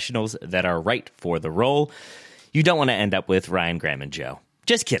professionals that are right for the role. You don't want to end up with Ryan, Graham, and Joe.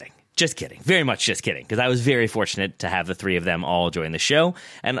 Just kidding. Just kidding. Very much just kidding. Because I was very fortunate to have the 3 of them all join the show.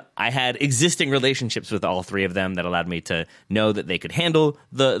 And I had existing relationships with all 3 of them that allowed me to know that they could handle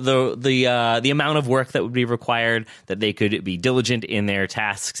the amount of work that would be required, that they could be diligent in their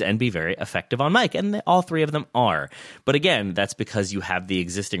tasks and be very effective on mic. And all 3 of them are. But again, that's because you have the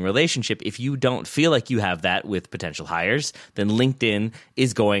existing relationship. If you don't feel like you have that with potential hires, then LinkedIn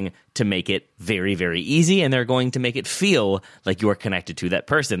is going to make it very, very easy, and they're going to make it feel like you're connected to that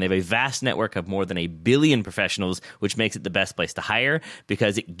person. They have a vast network of more than 1 billion professionals, which makes it the best place to hire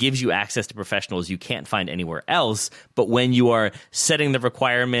because it gives you access to professionals you can't find anywhere else. But when you are setting the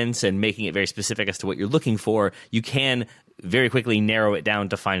requirements and making it very specific as to what you're looking for, you can very quickly narrow it down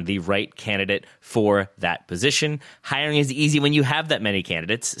to find the right candidate for that position. Hiring is easy when you have that many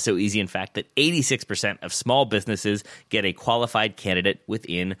candidates. So easy, in fact, that 86% of small businesses get a qualified candidate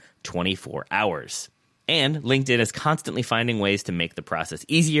within 24 hours. And LinkedIn is constantly finding ways to make the process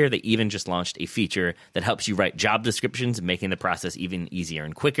easier. They even just launched a feature that helps you write job descriptions, making the process even easier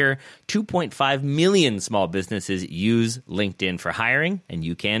and quicker. 2.5 million small businesses use LinkedIn for hiring, and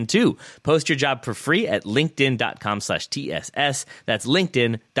you can too. Post your job for free at linkedin.com/TSS. That's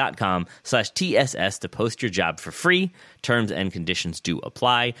linkedin.com/TSS to post your job for free. Terms and conditions do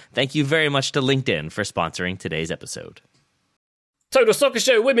apply. Thank you very much to LinkedIn for sponsoring today's episode. Total Soccer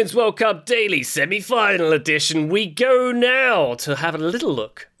Show Women's World Cup Daily Semi-Final Edition. We go now to have a little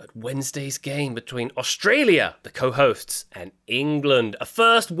look at Wednesday's game between Australia, the co-hosts, and England. A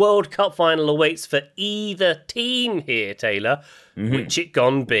first World Cup final awaits for either team here, Taylor. Which it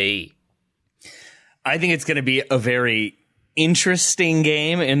gon' be? I think it's going to be a very interesting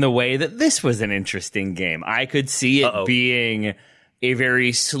game in the way that this was an interesting game. I could see it being a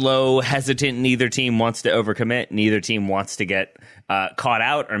very slow, hesitant, neither team wants to overcommit, neither team wants to get caught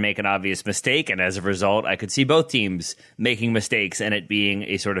out or make an obvious mistake, and as a result, I could see both teams making mistakes and it being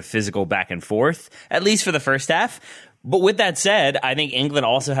a sort of physical back and forth, at least for the first half. But with that said, I think England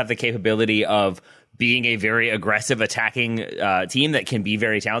also have the capability of being a very aggressive attacking team that can be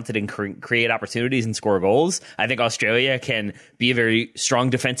very talented and create opportunities and score goals. I think Australia can be a very strong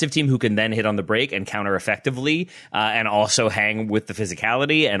defensive team who can then hit on the break and counter effectively and also hang with the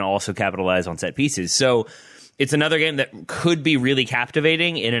physicality and also capitalize on set pieces. So it's another game that could be really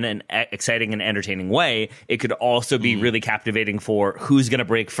captivating in an exciting and entertaining way. It could also be really captivating for who's going to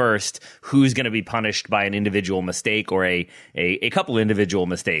break first, who's going to be punished by an individual mistake or a couple individual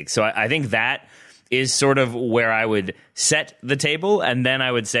mistakes. So I think that is sort of where I would set the table. And then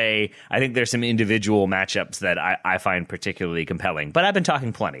I would say, I think there's some individual matchups that I find particularly compelling. But I've been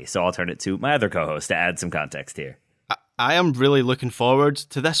talking plenty, so I'll turn it to my other co-host to add some context here. I am really looking forward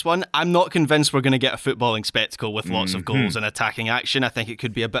to this one. I'm not convinced we're going to get a footballing spectacle with lots of goals and attacking action. I think it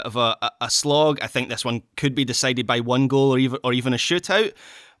could be a bit of a slog. I think this one could be decided by one goal or even a shootout.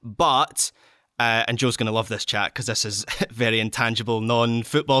 But and Joe's going to love this chat because this is very intangible,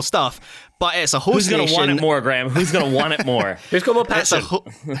 non-football stuff. But it's a host nation. Who's going to want it more, Graham? Who's going to want it more? Who's got more passion?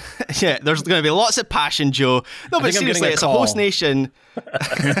 Yeah, there's going to be lots of passion, Joe. No, but seriously, it's a host nation.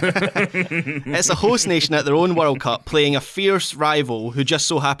 It's a host nation at their own World Cup playing a fierce rival who just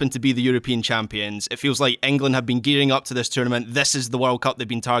so happened to be the European champions. It feels like England have been gearing up to this tournament. This is the World Cup they've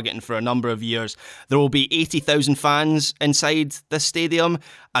been targeting for a number of years. There will be 80,000 fans inside this stadium.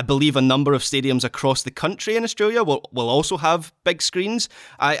 I believe a number of stadiums across the country in Australia will also have big screens.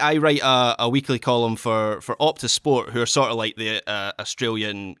 I write a weekly column for Optus Sport, who are sort of like the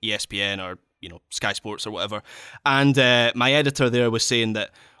Australian ESPN or Sky Sports or whatever. And my editor there was saying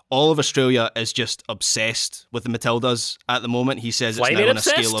that all of Australia is just obsessed with the Matildas at the moment. He says it's now on a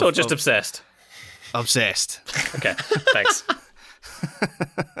scale of... or just obsessed? Obsessed. Okay, thanks.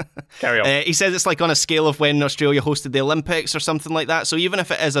 Carry on. He says it's like on a scale of when Australia hosted the Olympics or something like that. So even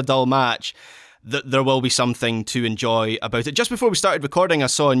if it is a dull match, there will be something to enjoy about it. Just before we started recording, I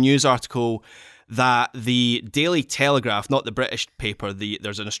saw a news article that the Daily Telegraph, not the British paper,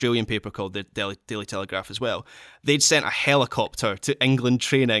 there's an Australian paper called the Daily Telegraph as well, they'd sent a helicopter to England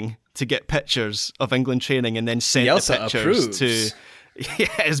training to get pictures of England training and then sent Bielsa the pictures approves. to...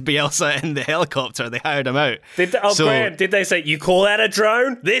 Yes, Bielsa in the helicopter. They hired him out. Graham, did they say, you call that a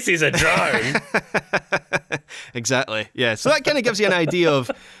drone? This is a drone. Exactly, yeah. So that kind of gives you an idea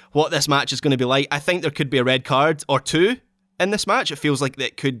of what this match is going to be like. I think there could be a red card or two in this match. It feels like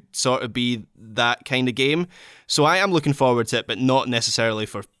that could sort of be that kind of game. So I am looking forward to it, but not necessarily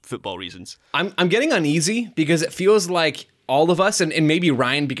for football reasons. I'm getting uneasy because it feels like all of us, and maybe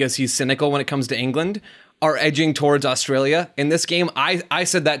Ryan because he's cynical when it comes to England, are edging towards Australia in this game. I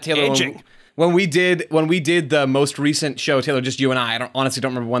said that, Taylor, when we did the most recent show, Taylor, just you and I honestly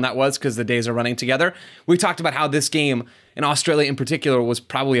don't remember when that was because the days are running together. We talked about how this game, and Australia in particular, was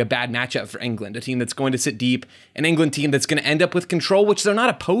probably a bad matchup for England, a team that's going to sit deep, an England team that's going to end up with control, which they're not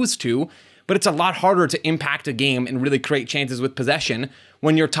opposed to, but it's a lot harder to impact a game and really create chances with possession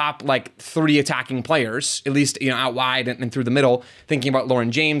when your top like 3 attacking players, at least out wide and through the middle, thinking about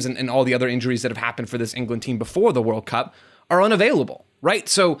Lauren James and all the other injuries that have happened for this England team before the World Cup, are unavailable, right?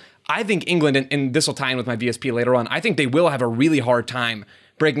 So I think England, and this will tie in with my VSP later on, I think they will have a really hard time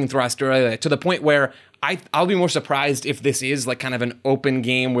breaking through Australia to the point where I'll be more surprised if this is like kind of an open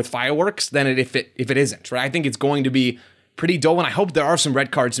game with fireworks than if it isn't, right? I think it's going to be pretty dull, and I hope there are some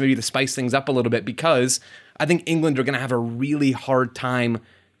red cards maybe to spice things up a little bit, because I think England are going to have a really hard time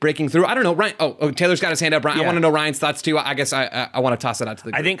breaking through. I don't know, Ryan. Oh, Taylor's got his hand up. Ryan, I want to know Ryan's thoughts too. I guess I want to toss it out to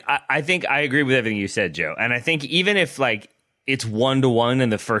the group. I think I agree with everything you said, Joe. And I think even if like it's 1-1 in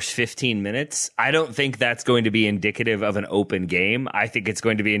the first 15 minutes, I don't think that's going to be indicative of an open game. I think it's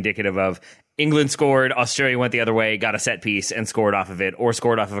going to be indicative of England scored, Australia went the other way, got a set piece and scored off of it, or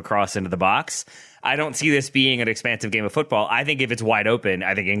scored off of a cross into the box. I don't see this being an expansive game of football. I think if it's wide open,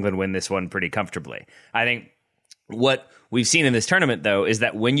 I think England win this one pretty comfortably. I think what we've seen in this tournament, though, is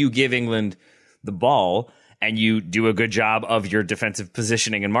that when you give England the ball and you do a good job of your defensive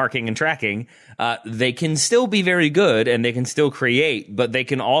positioning and marking and tracking, they can still be very good and they can still create, but they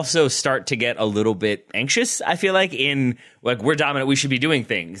can also start to get a little bit anxious, I feel like, in like, we're dominant, we should be doing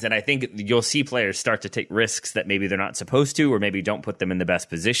things. And I think you'll see players start to take risks that maybe they're not supposed to, or maybe don't put them in the best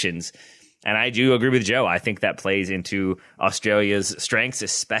positions. And I do agree with Joe. I think that plays into Australia's strengths,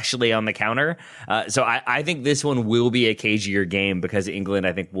 especially on the counter. So I think this one will be a cagier game because England,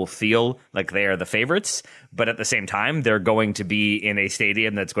 I think, will feel like they are the favorites. But at the same time, they're going to be in a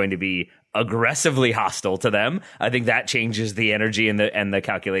stadium that's going to be aggressively hostile to them. I think that changes the energy and the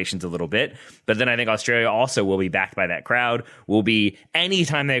calculations a little bit. But then I think Australia also will be backed by that crowd. Will be,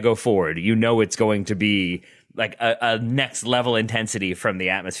 anytime they go forward, you know it's going to be like a next level intensity from the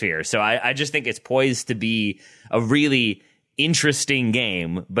atmosphere. So I just think it's poised to be a really interesting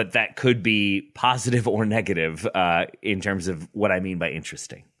game, but that could be positive or negative in terms of what I mean by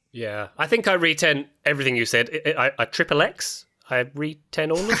interesting. Yeah, I think I re-10 everything you said. I triple X. I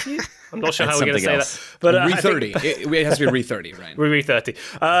re-10 all of you. I'm not sure how we're going to say that. But re-30. It has to be re-30, right? Re-30.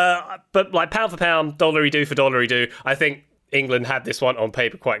 But like pound for pound, dollary-do for dollary-do, I think England had this one on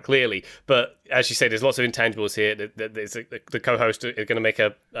paper quite clearly, but as you say, there's lots of intangibles here. The co-host is going to make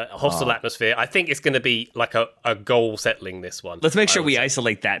a hostile atmosphere. I think it's going to be like a goal settling this one. Let's make sure we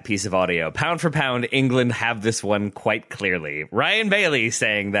isolate that piece of audio. Pound for pound, England have this one quite clearly. Ryan Bailey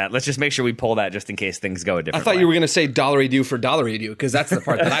saying that. Let's just make sure we pull that just in case things go a different way. I thought you were going to say dollary-do for dollary-do, because that's the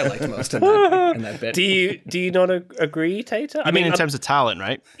part that I liked most in that bit. Do you not agree, Tater? I mean, in terms of talent,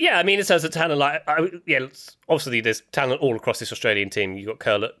 right? Yeah, I mean, in terms of talent, obviously there's talent all across this Australian team. You've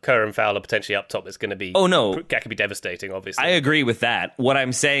got Kerr and Fowler potentially up top. It's going to be that could be devastating, obviously. I agree with that. What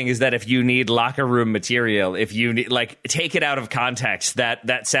I'm saying is that if you need locker room material, if you need, like, take it out of context,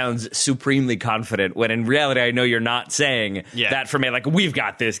 that sounds supremely confident, when in reality I know you're not saying that for me, like, we've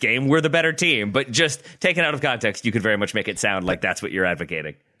got this game, we're the better team, but just taken out of context, you could very much make it sound like that's what you're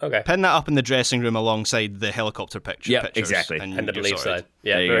advocating. Okay. Pin that up in the dressing room alongside the helicopter picture. Yeah, exactly. And the belief side.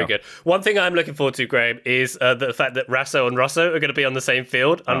 Yeah, there very good. One thing I'm looking forward to, Graham, is the fact that Rasso and Rosso are going to be on the same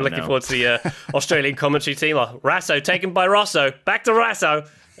field. I'm looking forward to the Australian commentary team. Rasso taken by Rosso. Back to Rasso.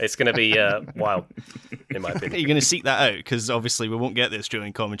 It's going to be wild, in my opinion. You're going to seek that out, because obviously we won't get the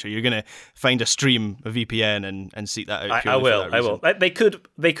Australian commentary. You're going to find a stream, a VPN, and seek that out. I will. They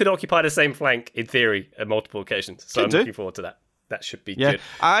could occupy the same flank, in theory, at multiple occasions. So I'm looking forward to that. That should be good.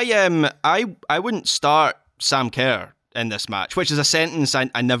 I wouldn't start Sam Kerr in this match, which is a sentence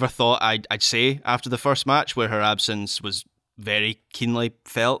I never thought I'd say after the first match, where her absence was very keenly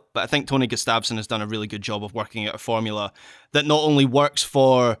felt. But I think Tony Gustafsson has done a really good job of working out a formula that not only works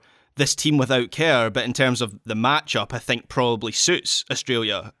for this team without Kerr, but in terms of the matchup, I think probably suits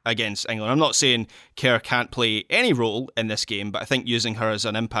Australia against England. I'm not saying Kerr can't play any role in this game, but I think using her as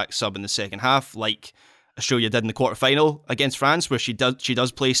an impact sub in the second half, like Australia did in the quarterfinal against France, where she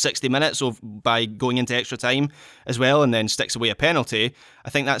does play 60 minutes by going into extra time as well, and then sticks away a penalty. I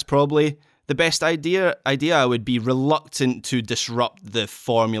think that's probably the best idea. I would be reluctant to disrupt the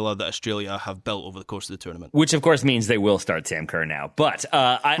formula that Australia have built over the course of the tournament. Which, of course, means they will start Sam Kerr now. But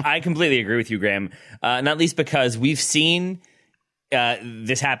I completely agree with you, Graham, not least because we've seen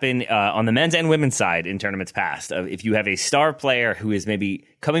this happen on the men's and women's side in tournaments past. If you have a star player who is maybe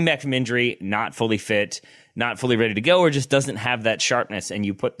coming back from injury, not fully fit, not fully ready to go, or just doesn't have that sharpness, and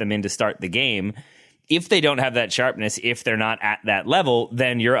you put them in to start the game, if they don't have that sharpness, if they're not at that level,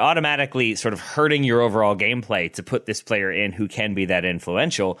 then you're automatically sort of hurting your overall gameplay to put this player in who can be that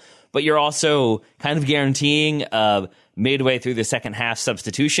influential. But you're also kind of guaranteeing midway through the second half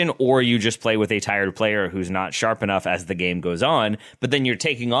substitution, or you just play with a tired player who's not sharp enough as the game goes on. But then you're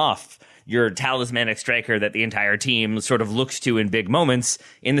taking off your talismanic striker that the entire team sort of looks to in big moments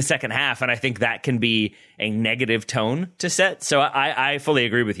in the second half. And I think that can be a negative tone to set. So I fully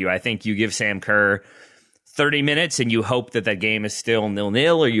agree with you. I think you give Sam Kerr 30 minutes and you hope that game is still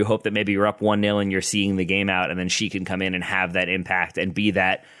 0-0, or you hope that maybe you're up 1-0 and you're seeing the game out, and then she can come in and have that impact and be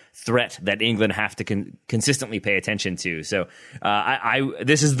that threat that England have to consistently pay attention to. So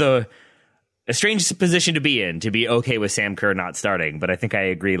this is a strange position to be okay with Sam Kerr not starting, but I think I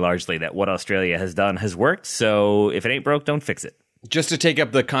agree largely that what Australia has done has worked. So if it ain't broke, don't fix it. Just to take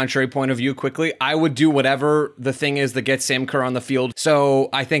up the contrary point of view quickly, I would do whatever the thing is that gets Sam Kerr on the field. So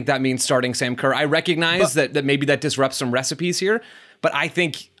I think that means starting Sam Kerr. I recognize that maybe that disrupts some recipes here, but I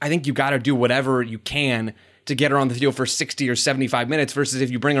think you got to do whatever you can to get her on the field for 60 or 75 minutes versus if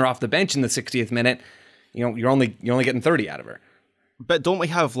you bring her off the bench in the 60th minute, you're only getting 30 out of her. But don't we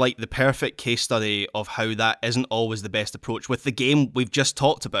have like the perfect case study of how that isn't always the best approach with the game we've just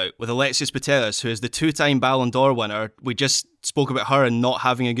talked about with Alexis Putellas, who is the 2-time Ballon d'Or winner. We just spoke about her and not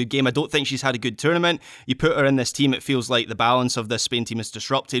having a good game. I don't think she's had a good tournament. You put her in this team, it feels like the balance of this Spain team is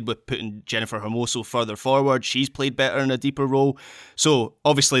disrupted with putting Jennifer Hermoso further forward. She's played better in a deeper role. So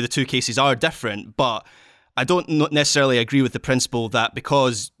obviously the two cases are different, but I don't necessarily agree with the principle that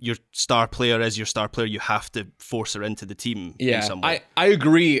because your star player is your star player, you have to force her into the team in some way. I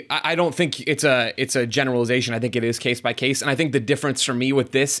agree. I don't think it's a generalization. I think it is case by case. And I think the difference for me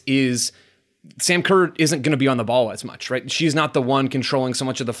with this is Sam Kerr isn't going to be on the ball as much, right? She's not the one controlling so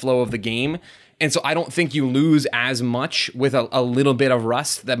much of the flow of the game. And so I don't think you lose as much with a little bit of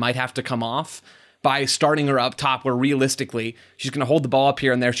rust that might have to come off by starting her up top, where realistically she's going to hold the ball up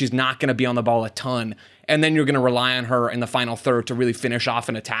here and there. She's not going to be on the ball a ton. And then you're going to rely on her in the final third to really finish off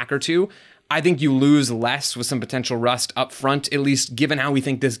an attack or two. I think you lose less with some potential rust up front, at least given how we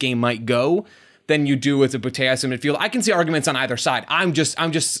think this game might go, than you do with a Putellas in midfield. I can see arguments on either side. I'm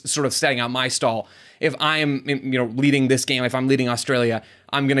just sort of setting out my stall. If I'm leading this game, if I'm leading Australia,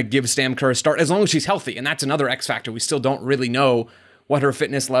 I'm going to give Sam Kerr a start as long as she's healthy. And that's another X factor. We still don't really know what her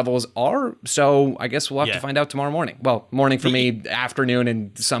fitness levels are. So I guess we'll have to find out tomorrow morning. Well, morning for me, afternoon,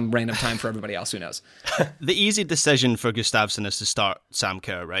 and some random time for everybody else. Who knows? The easy decision for Gustafsson is to start Sam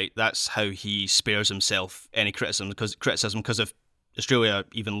Kerr, right? That's how he spares himself any criticism. Because if Australia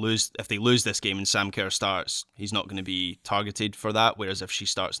if they lose this game and Sam Kerr starts, he's not going to be targeted for that. Whereas if she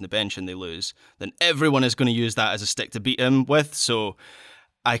starts on the bench and they lose, then everyone is going to use that as a stick to beat him with. So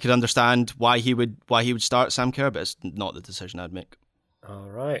I could understand why he would start Sam Kerr, but it's not the decision I'd make. All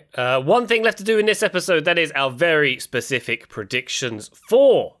right. One thing left to do in this episode, that is our very specific predictions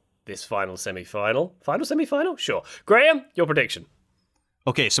for this final semi-final. Final semi-final? Sure. Graham, your prediction.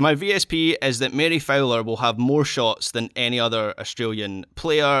 Okay, so my VSP is that Mary Fowler will have more shots than any other Australian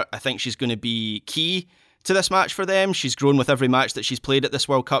player. I think she's going to be key to this match for them. She's grown with every match that she's played at this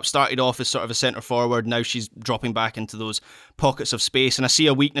World Cup. Started off as sort of a centre forward. Now she's dropping back into those pockets of space. And I see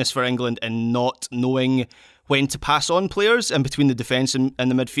a weakness for England in not knowing when to pass on players in between the defence and the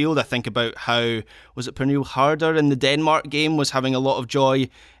midfield. I think about how, was it Pernille Harder in the Denmark game was having a lot of joy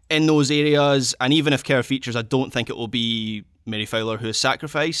in those areas. And even if Kerr features, I don't think it will be Mary Fowler who is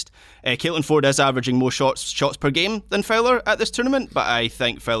sacrificed. Caitlin Ford is averaging more shots per game than Fowler at this tournament, but I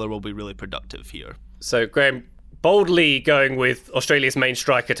think Fowler will be really productive here. So, Graham, boldly going with Australia's main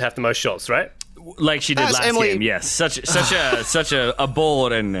striker to have the most shots, right? Like she did last game, yes. Such a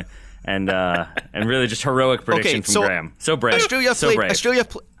bold and really just heroic prediction from Graham. So brave.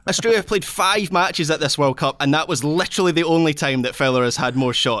 Australia have played 5 matches at this World Cup, and that was literally the only time that Fowler has had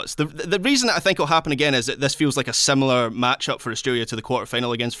more shots. The reason that I think it'll happen again is that this feels like a similar matchup for Australia to the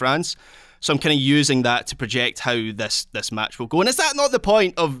quarterfinal against France. So I'm kind of using that to project how this match will go. And is that not the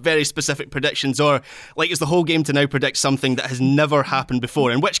point of very specific predictions? Or is the whole game to now predict something that has never happened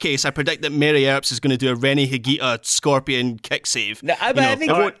before? In which case, I predict that Mary Earps is going to do a Rennie Higuita scorpion kick save. No, I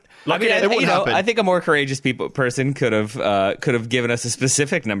think a more courageous person could have given us a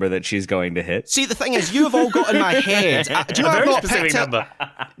specific number that she's going to hit. See, the thing is, you have all got in my head. Do you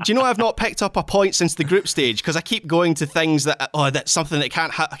know I've not picked up a point since the group stage because I keep going to things that's something that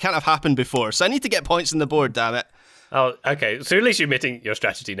can't have happened before. So I need to get points on the board. Damn it. Oh, okay. So at least you're admitting your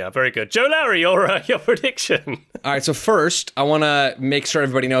strategy now. Very good. Joe Lowry, your prediction. All right, so first, I want to make sure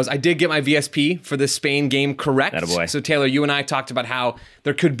everybody knows I did get my VSP for the Spain game correct. Attaboy. So Taylor, you and I talked about how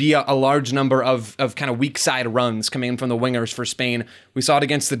there could be a large number of kind of weak side runs coming in from the wingers for Spain. We saw it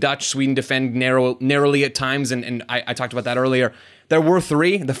against the Dutch. Sweden defend narrowly at times, and I talked about that earlier. There were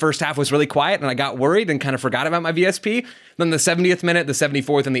 3. The first half was really quiet, and I got worried and kind of forgot about my VSP. Then the 70th minute, the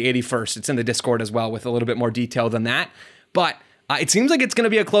 74th, and the 81st. It's in the Discord as well with a little bit more detail than that. But it seems like it's going to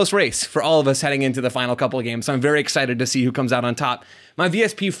be a close race for all of us heading into the final couple of games. So I'm very excited to see who comes out on top. My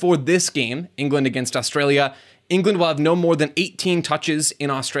VSP for this game, England against Australia, England will have no more than 18 touches in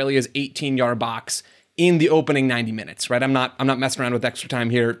Australia's 18-yard box. in the opening 90 minutes, right? I'm not messing around with extra time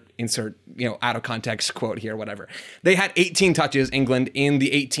here. Insert, out of context quote here, whatever. They had 18 touches, England, in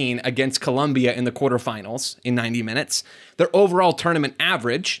the 18 against Colombia in the quarterfinals in 90 minutes. Their overall tournament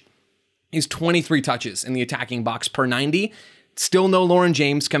average is 23 touches in the attacking box per 90. Still no Lauren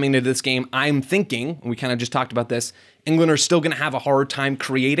James coming into this game. I'm thinking, and we kind of just talked about this, England are still going to have a hard time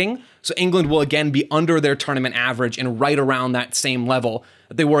creating. So England will again be under their tournament average and right around that same level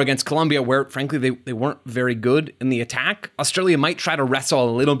that they were against Colombia, where frankly they weren't very good in the attack. Australia might try to wrestle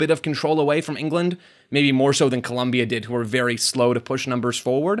a little bit of control away from England, maybe more so than Colombia did, who were very slow to push numbers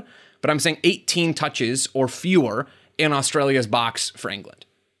forward. But I'm saying 18 touches or fewer in Australia's box for England.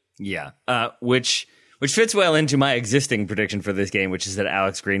 Yeah, which fits well into my existing prediction for this game, which is that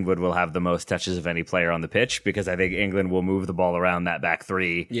Alex Greenwood will have the most touches of any player on the pitch, because I think England will move the ball around that back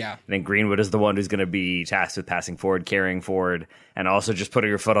three. Yeah. I think Greenwood is the one who's going to be tasked with passing forward, carrying forward, and also just putting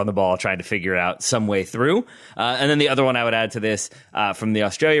your foot on the ball, trying to figure out some way through. And then the other one I would add to this, from the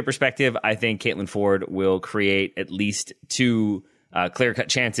Australia perspective, I think Caitlin Ford will create at least two clear-cut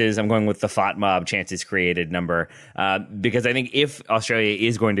chances. I'm going with the FOTMOB chances created number, because I think if Australia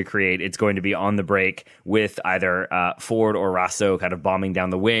is going to create, it's going to be on the break with either Ford or Rosso kind of bombing down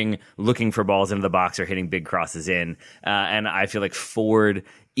the wing, looking for balls into the box or hitting big crosses in. And I feel like Ford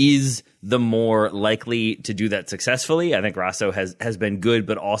is the more likely to do that successfully. I think Rosso has been good,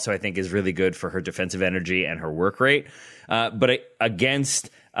 but also I think is really good for her defensive energy and her work rate. But against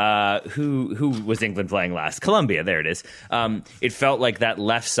who was England playing last? Colombia. There it is. It felt like that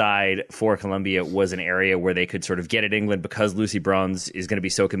left side for Colombia was an area where they could sort of get at England, because Lucy Bronze is going to be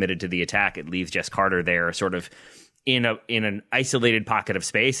so committed to the attack. It leaves Jess Carter there sort of in an isolated pocket of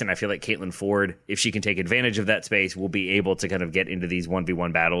space. And I feel like Caitlin Ford, if she can take advantage of that space, will be able to kind of get into these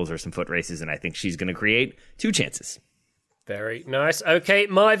 1v1 battles or some foot races. And I think she's going to create two chances. Very nice. Okay,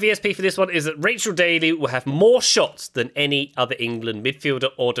 my VSP for this one is that Rachel Daly will have more shots than any other England midfielder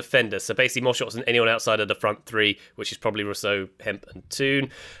or defender. So basically more shots than anyone outside of the front three, which is probably Rousseau, Hemp and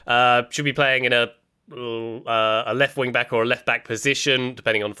Toon. Should be playing in a left wing back or a left back position,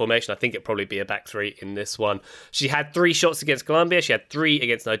 depending on the formation. I think it'd probably be a back three in this one. She had 3 shots against Colombia. She had 3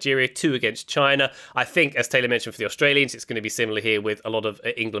 against Nigeria, 2 against China. I think, as Taylor mentioned, for the Australians, it's going to be similar here with a lot of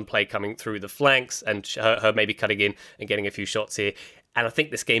England play coming through the flanks and her maybe cutting in and getting a few shots here. And I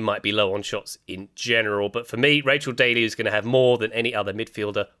think this game might be low on shots in general. But for me, Rachel Daly is going to have more than any other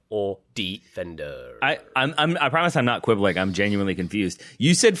midfielder or defender. I promise I'm not quibbling. I'm genuinely confused.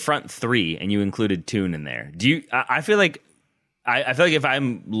 You said front 3 and you included Toon in there. I feel like if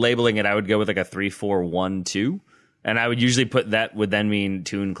I'm labeling it, I would go with like a 3-4-1-2. And I would usually put that would then mean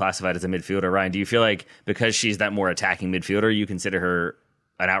Toon classified as a midfielder. Ryan, do you feel like because she's that more attacking midfielder, you consider her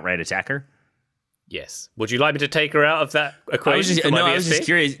an outright attacker? Yes. Would you like me to take her out of that equation? I was just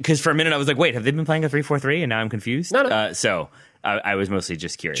curious, because for a minute I was like, wait, have they been playing a 3-4-3? And now I'm confused. No. So I was mostly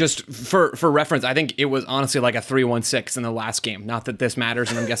just curious. Just for reference, I think it was honestly like a 3-1-6 in the last game. Not that this matters,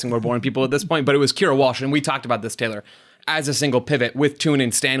 and I'm guessing we're boring people at this point, but it was Kira Walsh, and we talked about this, Taylor, as a single pivot with Toon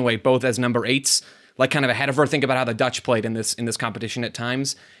and Stanway, both as number 8s, like kind of ahead of her. Think about how the Dutch played in this competition at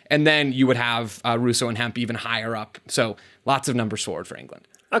times. And then you would have Russo and Hemp even higher up. So lots of numbers forward for England.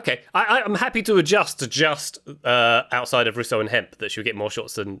 Okay, I'm happy to adjust to just outside of Rousseau and Hemp that she'll get more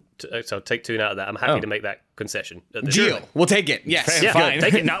shots than. So take Toon out of that. I'm happy to make that concession. Deal. We'll take it. Yes. Yeah, fine.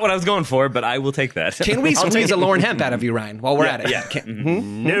 take it. Not what I was going for, but I will take that. Can we squeeze a Lauren Hemp out of you, Ryan, while we're at it? Yeah.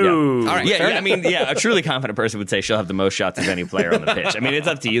 No. All right. Yeah. I mean, a truly confident person would say she'll have the most shots of any player on the pitch. I mean, it's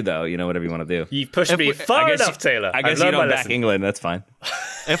up to you, though. Whatever you want to do. You've pushed me far enough, Taylor. I guess you don't back England. That's fine.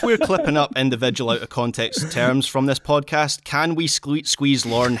 If we're clipping up individual out of context terms from this podcast, can we squeeze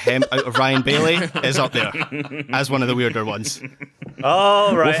Lauren Hemp out of Ryan Bailey? Is up there as one of the weirder ones.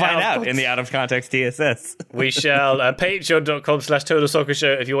 All right. We'll find out in the out of context TSS. We shall. Patreon.com/Total Soccer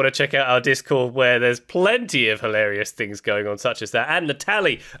Show if you want to check out our Discord, where there's plenty of hilarious things going on, such as that, and the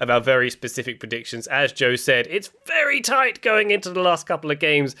tally of our very specific predictions. As Joe said, it's very tight going into the last couple of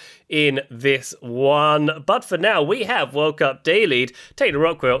games in this one. But for now, we have World Cup Day Lead. Taylor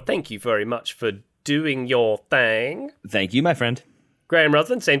Rockwell, thank you very much for doing your thing. Thank you, my friend. Graham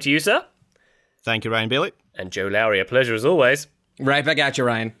Rutherford, same to you, sir. Thank you, Ryan Bailey. And Joe Lowry, a pleasure as always. Right back at you,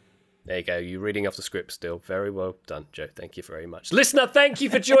 Ryan. There you go. You're reading off the script still. Very well done, Joe. Thank you very much. Listener, thank you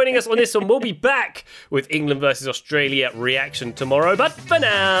for joining us on this one. We'll be back with England versus Australia reaction tomorrow. But for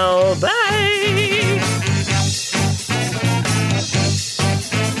now, bye!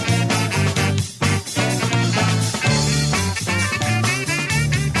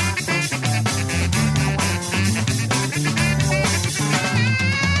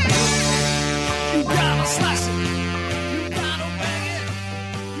 Slice it. You gotta bang it.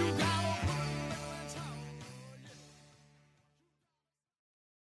 You gotta bang it.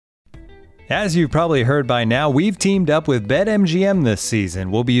 As you've probably heard by now, we've teamed up with BetMGM this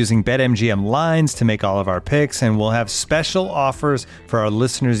season. We'll be using BetMGM lines to make all of our picks, and we'll have special offers for our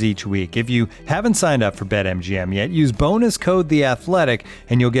listeners each week. If you haven't signed up for BetMGM yet, use bonus code The Athletic,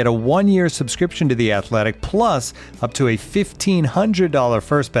 and you'll get a 1-year subscription to The Athletic, plus up to a $1,500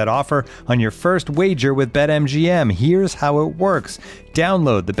 first bet offer on your first wager with BetMGM. Here's how it works.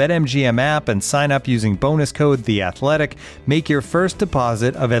 Download the BetMGM app and sign up using bonus code The Athletic. Make your first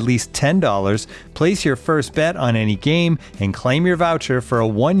deposit of at least $10. Place your first bet on any game and claim your voucher for a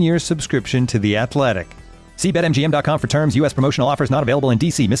 1-year subscription to The Athletic. See BetMGM.com for terms. U.S. promotional offers not available in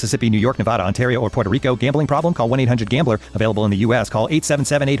D.C., Mississippi, New York, Nevada, Ontario, or Puerto Rico. Gambling problem? Call 1-800-GAMBLER. Available in the U.S. Call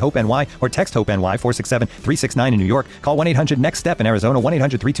 877-8-HOPE-NY or text HOPE-NY 467-369 in New York. Call 1-800-NEXT-STEP in Arizona.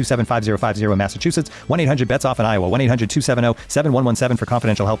 1-800-327-5050 in Massachusetts. 1-800-BETS-OFF in Iowa. 1-800-270-7117 for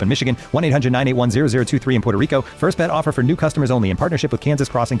confidential help in Michigan. 1-800-981-0023 in Puerto Rico. First bet offer for new customers only in partnership with Kansas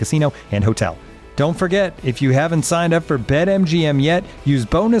Crossing Casino and Hotel. Don't forget, if you haven't signed up for BetMGM yet, use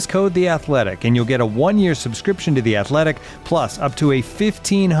bonus code The Athletic, and you'll get a 1-year subscription to The Athletic, plus up to a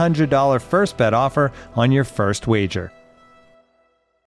 $1,500 first bet offer on your first wager.